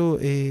lo quiero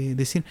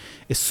decir,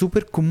 es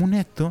súper común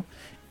esto,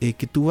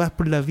 que tú vas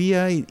por la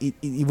vía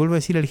y vuelvo a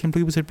decir el ejemplo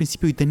que puse al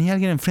principio, y tenía a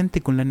alguien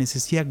enfrente con la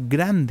necesidad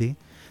grande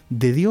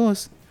de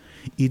Dios,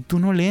 y tú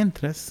no le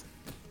entras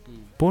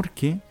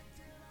porque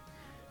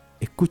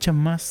escuchas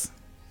más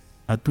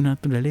a tu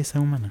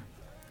naturaleza humana.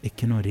 Es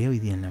que no oré hoy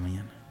día en la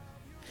mañana.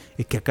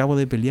 Es que acabo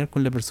de pelear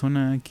con la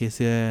persona que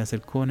se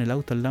acercó en el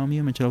auto al lado mío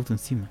y me echó el auto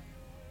encima.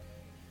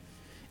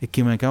 Es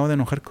que me acabo de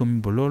enojar con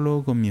mi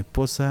pololo, con mi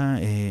esposa,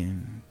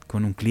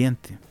 con un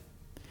cliente.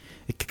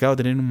 Es que acabo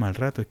de tener un mal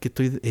rato. Es que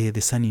estoy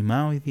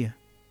desanimado hoy día.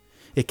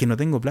 Es que no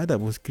tengo plata,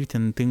 pues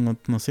Cristian,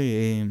 no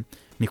sé,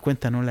 mis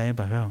cuentas no las he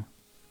pagado.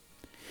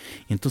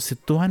 Y entonces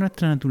toda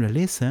nuestra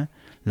naturaleza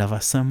la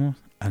basamos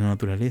a la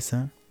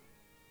naturaleza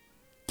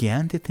que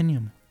antes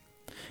teníamos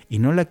y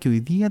no la que hoy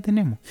día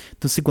tenemos.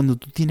 Entonces cuando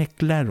tú tienes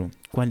claro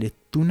cuál es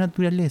tu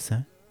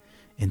naturaleza,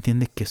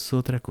 entiendes que es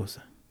otra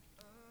cosa,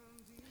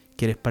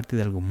 que eres parte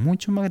de algo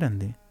mucho más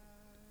grande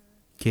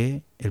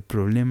que el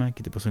problema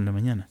que te pasó en la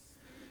mañana,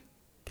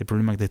 que el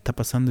problema que te está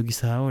pasando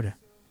quizás ahora.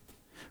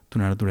 Tu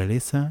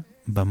naturaleza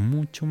va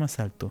mucho más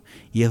alto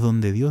y es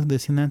donde Dios,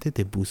 decía antes,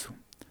 te puso,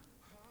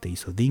 te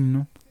hizo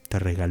digno, te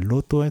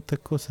regaló todas estas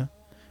cosas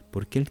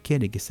porque Él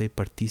quiere que seas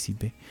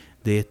partícipe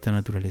de esta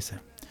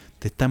naturaleza.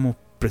 Te estamos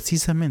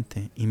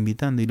precisamente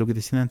invitando, y lo que te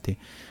decía antes,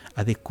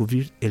 a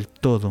descubrir el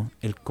todo,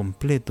 el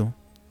completo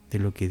de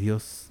lo que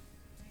Dios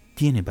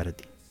tiene para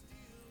ti.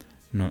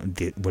 No,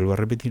 vuelvo a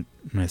repetir,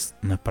 no es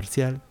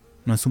parcial,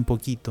 no es un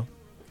poquito,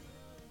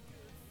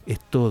 es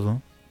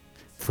todo,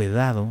 fue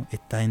dado,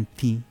 está en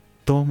ti,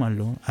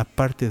 tómalo,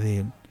 aparte de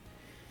Él,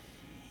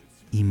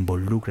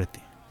 involúcrate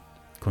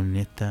con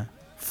esta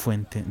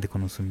fuente de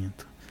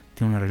conocimiento.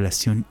 Tiene una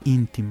relación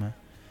íntima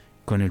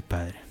con el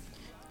Padre.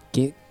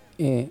 Que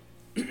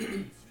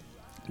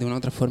de una u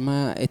otra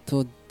forma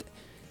esto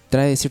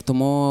trae de cierto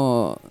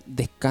modo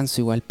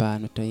descanso igual para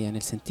nuestra vida, en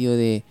el sentido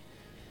de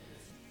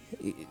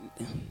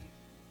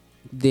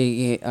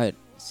que, a ver,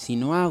 si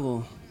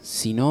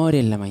no oré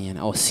en la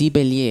mañana, o si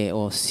peleé,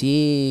 o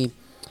si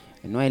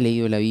no he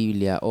leído la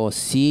Biblia, o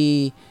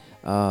si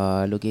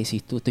lo que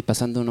decís tú, estoy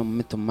pasando unos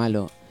momentos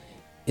malos,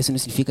 eso no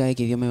significa de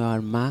que Dios me va a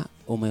amar más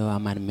o me va a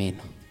amar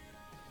menos.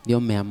 Dios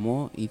me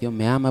amó y Dios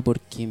me ama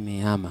porque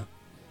me ama.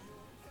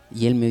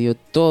 Y Él me dio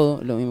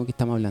todo, lo mismo que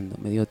estamos hablando,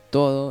 me dio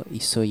todo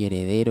y soy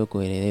heredero,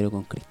 coheredero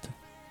con Cristo.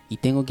 Y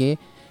tengo que,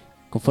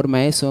 conforme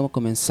a eso,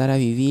 comenzar a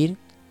vivir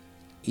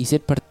y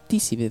ser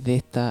partícipe de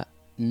esta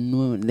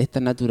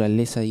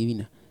naturaleza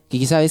divina. Que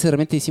quizás a veces de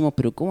repente decimos,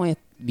 pero ¿cómo es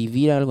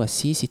vivir algo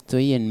así si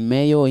estoy en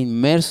medio o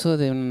inmerso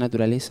de una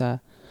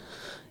naturaleza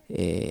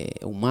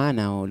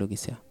humana o lo que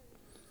sea?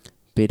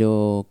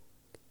 Pero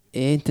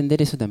es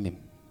entender eso también,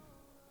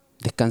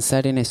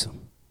 descansar en eso.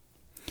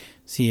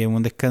 Sí, es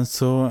un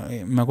descanso.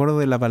 Me acuerdo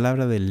de la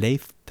palabra de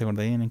Leif, ¿te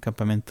acordás? En el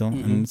campamento.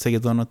 Uh-huh. Sé que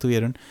todos no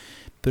estuvieron,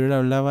 pero él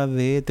hablaba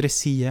de 3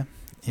 sillas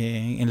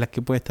en las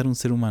que puede estar un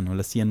ser humano.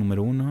 La silla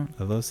número 1,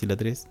 la 2 y la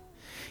 3.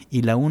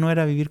 Y la 1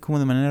 era vivir como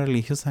de manera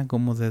religiosa,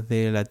 como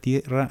desde la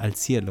tierra al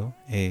cielo,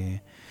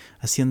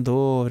 haciendo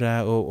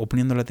obra o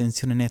poniendo la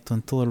atención en esto,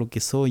 en todo lo que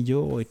soy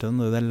yo, y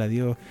tratando de darle a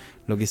Dios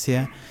lo que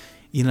sea.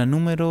 Y en la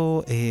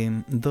número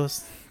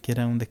 2, que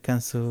era un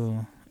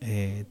descanso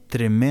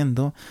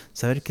tremendo,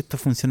 saber que esto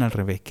funciona al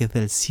revés, que es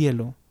del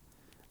cielo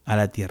a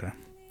la tierra.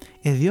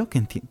 Es Dios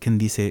quien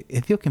dice,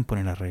 es Dios quien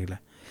pone la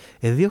regla.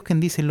 Es Dios quien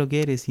dice lo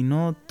que eres y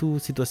no tu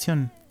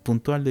situación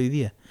puntual de hoy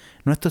día.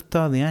 No es tu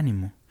estado de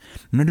ánimo.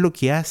 No es lo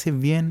que haces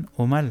bien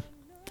o mal.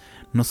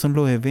 No son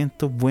los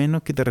eventos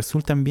buenos que te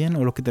resultan bien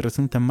o los que te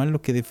resultan mal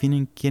los que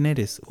definen quién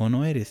eres o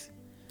no eres.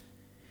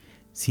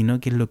 Sino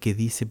que es lo que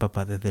dice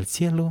Papá desde el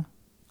cielo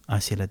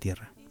hacia la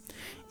tierra.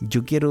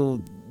 Yo quiero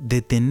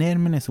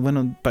detenerme en eso.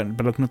 Bueno, para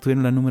los que no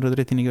estuvieron, la número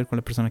 3 tiene que ver con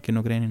las personas que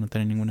no creen y no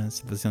están en ninguna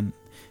situación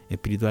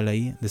espiritual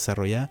ahí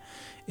desarrollada.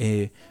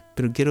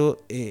 Pero quiero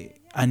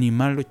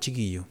animar a los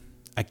chiquillos,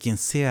 a quien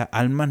sea,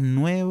 al más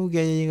nuevo que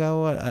haya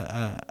llegado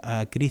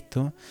a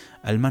Cristo,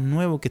 al más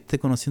nuevo que esté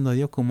conociendo a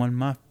Dios, como al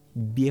más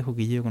viejo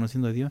que lleve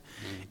conociendo a Dios.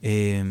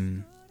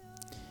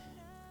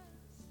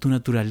 Tu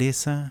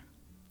naturaleza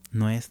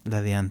no es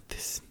la de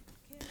antes.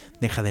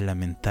 Deja de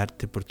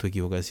lamentarte por tus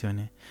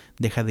equivocaciones.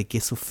 Deja de que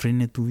eso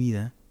frene tu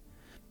vida.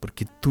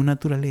 Porque tu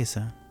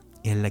naturaleza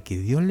es la que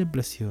Dios le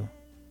plació.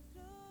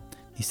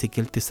 Dice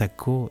que Él te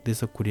sacó de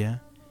esa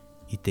oscuridad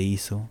y te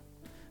hizo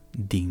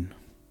digno.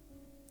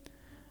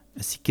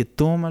 Así que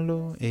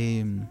tómalo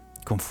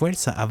con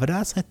fuerza.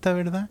 Abraza esta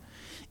verdad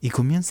y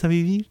comienza a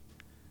vivir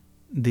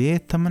de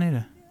esta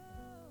manera.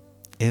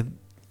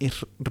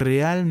 Es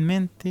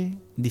realmente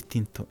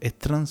distinto. Es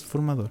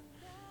transformador.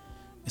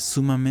 Es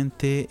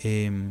sumamente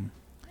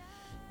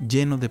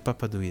lleno de paz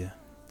para tu vida.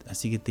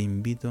 Así que te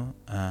invito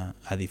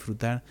a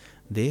disfrutar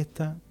de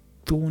esta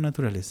tu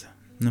naturaleza.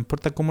 No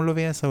importa cómo lo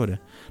veas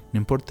ahora, no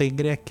importa que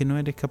creas que no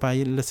eres capaz.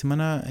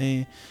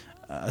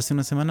 Hace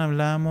una semana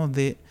hablábamos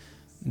de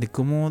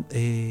cómo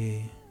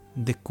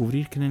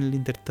descubrir que en el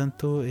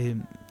intertanto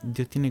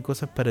Dios tiene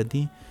cosas para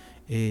ti,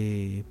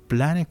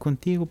 planes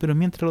contigo, pero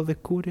mientras los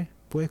descubres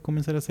puedes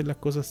comenzar a hacer las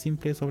cosas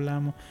simples. Eso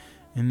hablábamos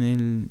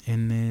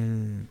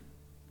en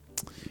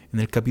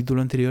el capítulo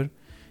anterior,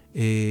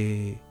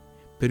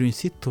 pero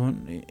insisto,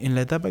 en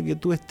la etapa que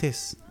tú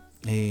estés,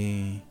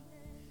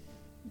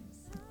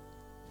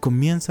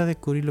 comienza a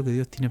descubrir lo que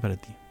Dios tiene para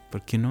ti.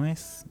 Porque no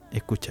es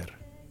escuchar.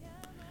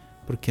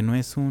 Porque no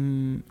es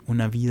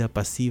una vida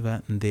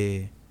pasiva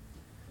de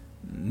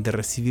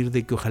recibir,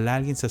 de que ojalá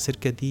alguien se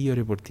acerque a ti y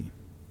ore por ti.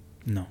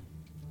 No.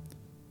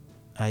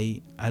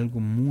 Hay algo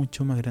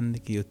mucho más grande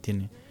que Dios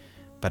tiene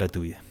para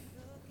tu vida.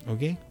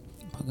 ¿Ok?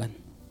 Bacán.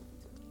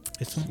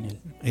 Eso.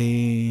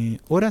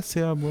 Ora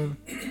sea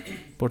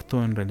por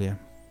todo en realidad.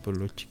 Por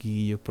los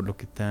chiquillos, por los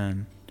que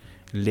están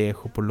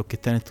lejos, por los que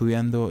están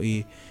estudiando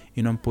y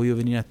no han podido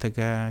venir hasta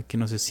acá, que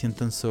no se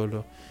sientan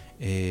solos.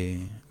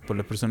 Por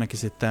las personas que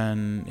se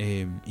están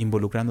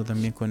involucrando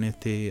también con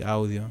este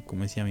audio,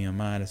 como decía mi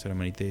mamá, la señora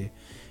Marité,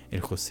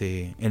 el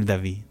José, el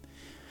David.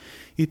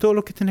 Y todos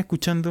los que estén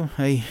escuchando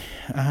ahí,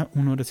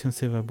 una oración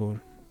se va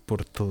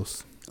por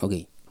todos. Ok.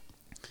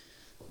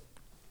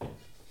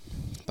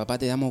 Papá,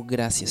 te damos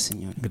gracias,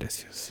 Señor.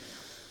 Gracias.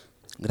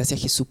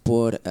 Gracias, Jesús,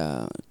 por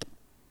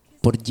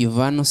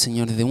llevarnos,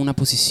 Señor, de una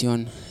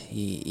posición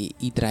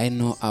y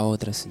traernos a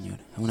otra, Señor.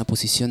 A una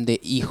posición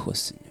de hijos,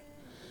 Señor.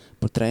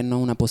 Por traernos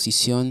a una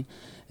posición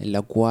en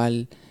la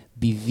cual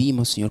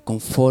vivimos, Señor,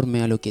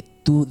 conforme a lo que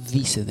tú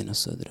dices de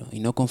nosotros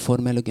y no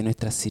conforme a lo que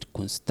nuestras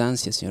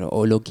circunstancias, Señor,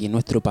 o lo que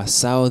nuestro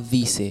pasado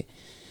dice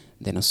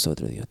de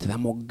nosotros, Dios. Te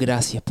damos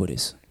gracias por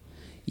eso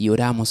y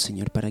oramos,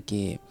 Señor, para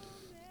que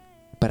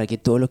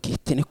todos los que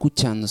estén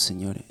escuchando,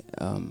 Señor,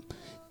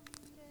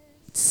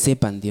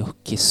 sepan, Dios,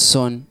 que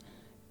son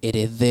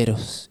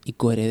herederos y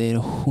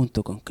coherederos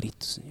junto con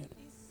Cristo, Señor,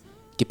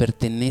 que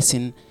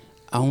pertenecen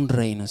a un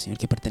reino, Señor,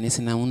 que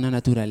pertenecen a una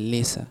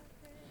naturaleza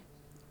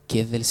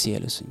que es del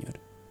cielo,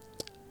 Señor.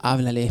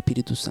 Háblale,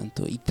 Espíritu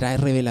Santo, y trae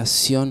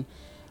revelación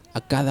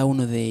a cada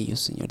uno de ellos,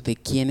 Señor, de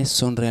quiénes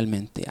son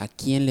realmente, a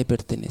quién le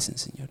pertenecen,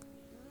 Señor.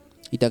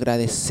 Y te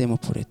agradecemos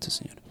por esto,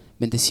 Señor.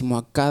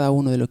 Bendecimos a cada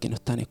uno de los que nos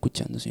están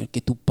escuchando, Señor.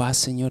 Que tu paz,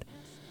 Señor,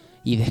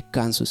 y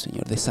descanso,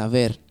 Señor, de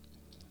saber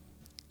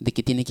de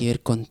que tiene que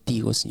ver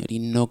contigo, Señor, y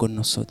no con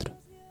nosotros.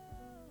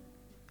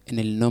 En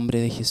el nombre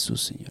de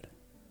Jesús, Señor.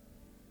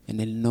 En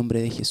el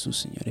nombre de Jesús,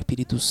 Señor.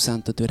 Espíritu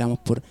Santo, te oramos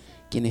por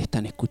quienes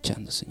están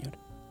escuchando, Señor.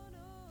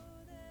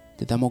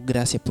 Te damos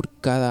gracias por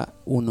cada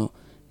uno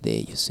de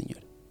ellos,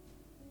 Señor.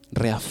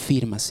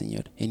 Reafirma,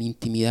 Señor, en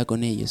intimidad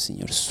con ellos,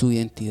 Señor, su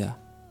identidad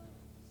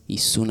y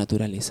su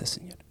naturaleza,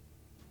 Señor.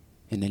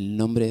 En el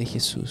nombre de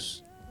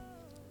Jesús.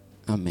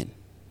 Amén.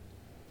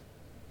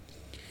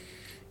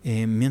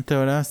 Mientras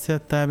ahora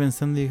estaba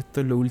pensando, y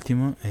esto es lo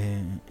último,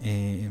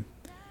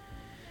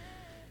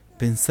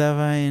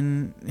 pensaba se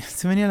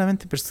me venía a la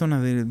mente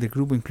personas del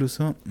grupo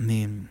incluso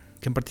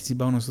que han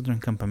participado nosotros en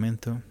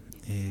campamento,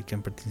 que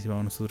han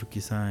participado nosotros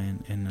quizá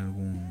en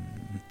algún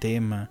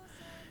tema,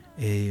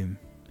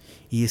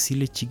 y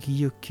decirles,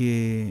 chiquillos,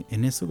 que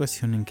en esa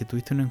ocasión en que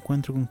tuviste un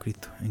encuentro con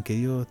Cristo, en que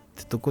Dios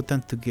te tocó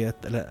tanto que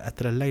hasta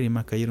las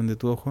lágrimas cayeron de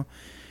tu ojo,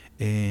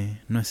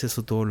 no es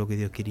eso todo lo que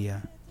Dios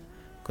quería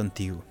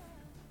contigo.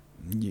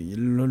 Yo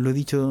lo he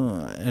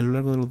dicho a lo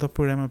largo de los 2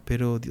 programas,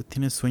 pero Dios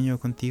tiene sueños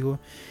contigo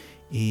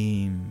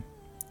y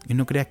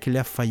no creas que le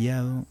has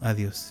fallado a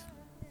Dios.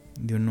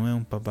 Dios no es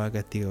un papá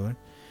castigador.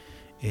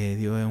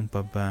 Dios es un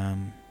papá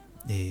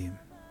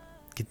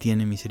que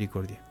tiene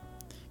misericordia,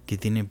 que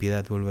tiene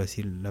piedad. Vuelvo a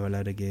decir la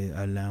palabra que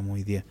hablábamos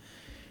hoy día.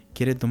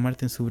 Quiere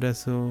tomarte en su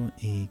brazo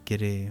y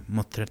quiere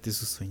mostrarte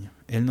sus sueños.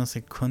 Él no se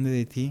esconde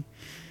de ti,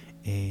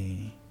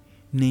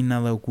 ni hay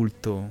nada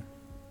oculto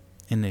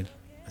en Él.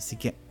 Así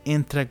que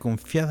entra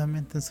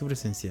confiadamente en su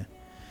presencia,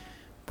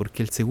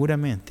 porque Él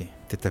seguramente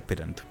te está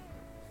esperando.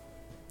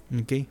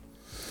 ¿Ok?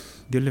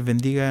 Dios les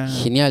bendiga.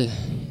 Genial.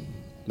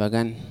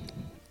 Bacán.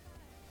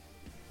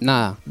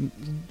 Nada.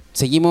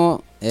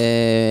 Seguimos.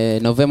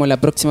 Nos vemos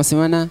la próxima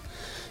semana.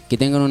 Que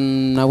tengan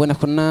una buena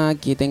jornada,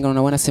 que tengan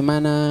una buena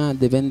semana.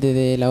 Depende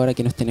de la hora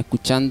que nos estén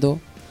escuchando.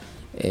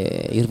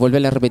 Y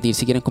volverle a repetir.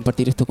 Si quieren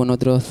compartir esto con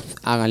otros,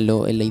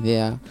 háganlo. Es la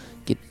idea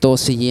que todos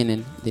se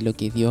llenen de lo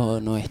que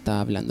Dios nos está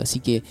hablando. Así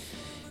que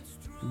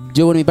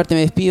yo por mi parte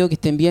me despido. Que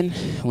estén bien.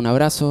 Un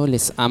abrazo.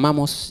 Les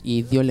amamos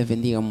y Dios les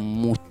bendiga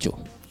mucho.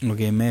 Ok,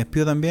 me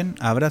despido también.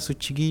 Abrazos,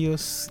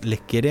 chiquillos.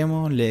 Les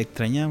queremos, les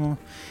extrañamos.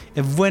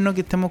 Es bueno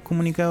que estemos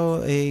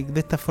comunicados de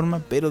esta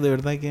forma, pero de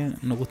verdad que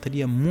nos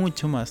gustaría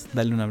mucho más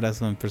darle un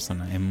abrazo en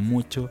persona. Es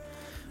mucho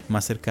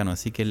más cercano,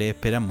 así que les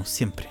esperamos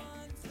siempre.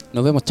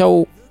 Nos vemos,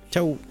 chau.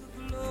 Chau.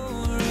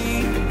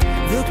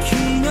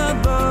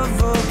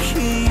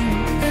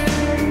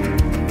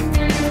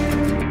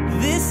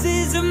 This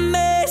is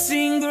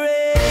amazing grace.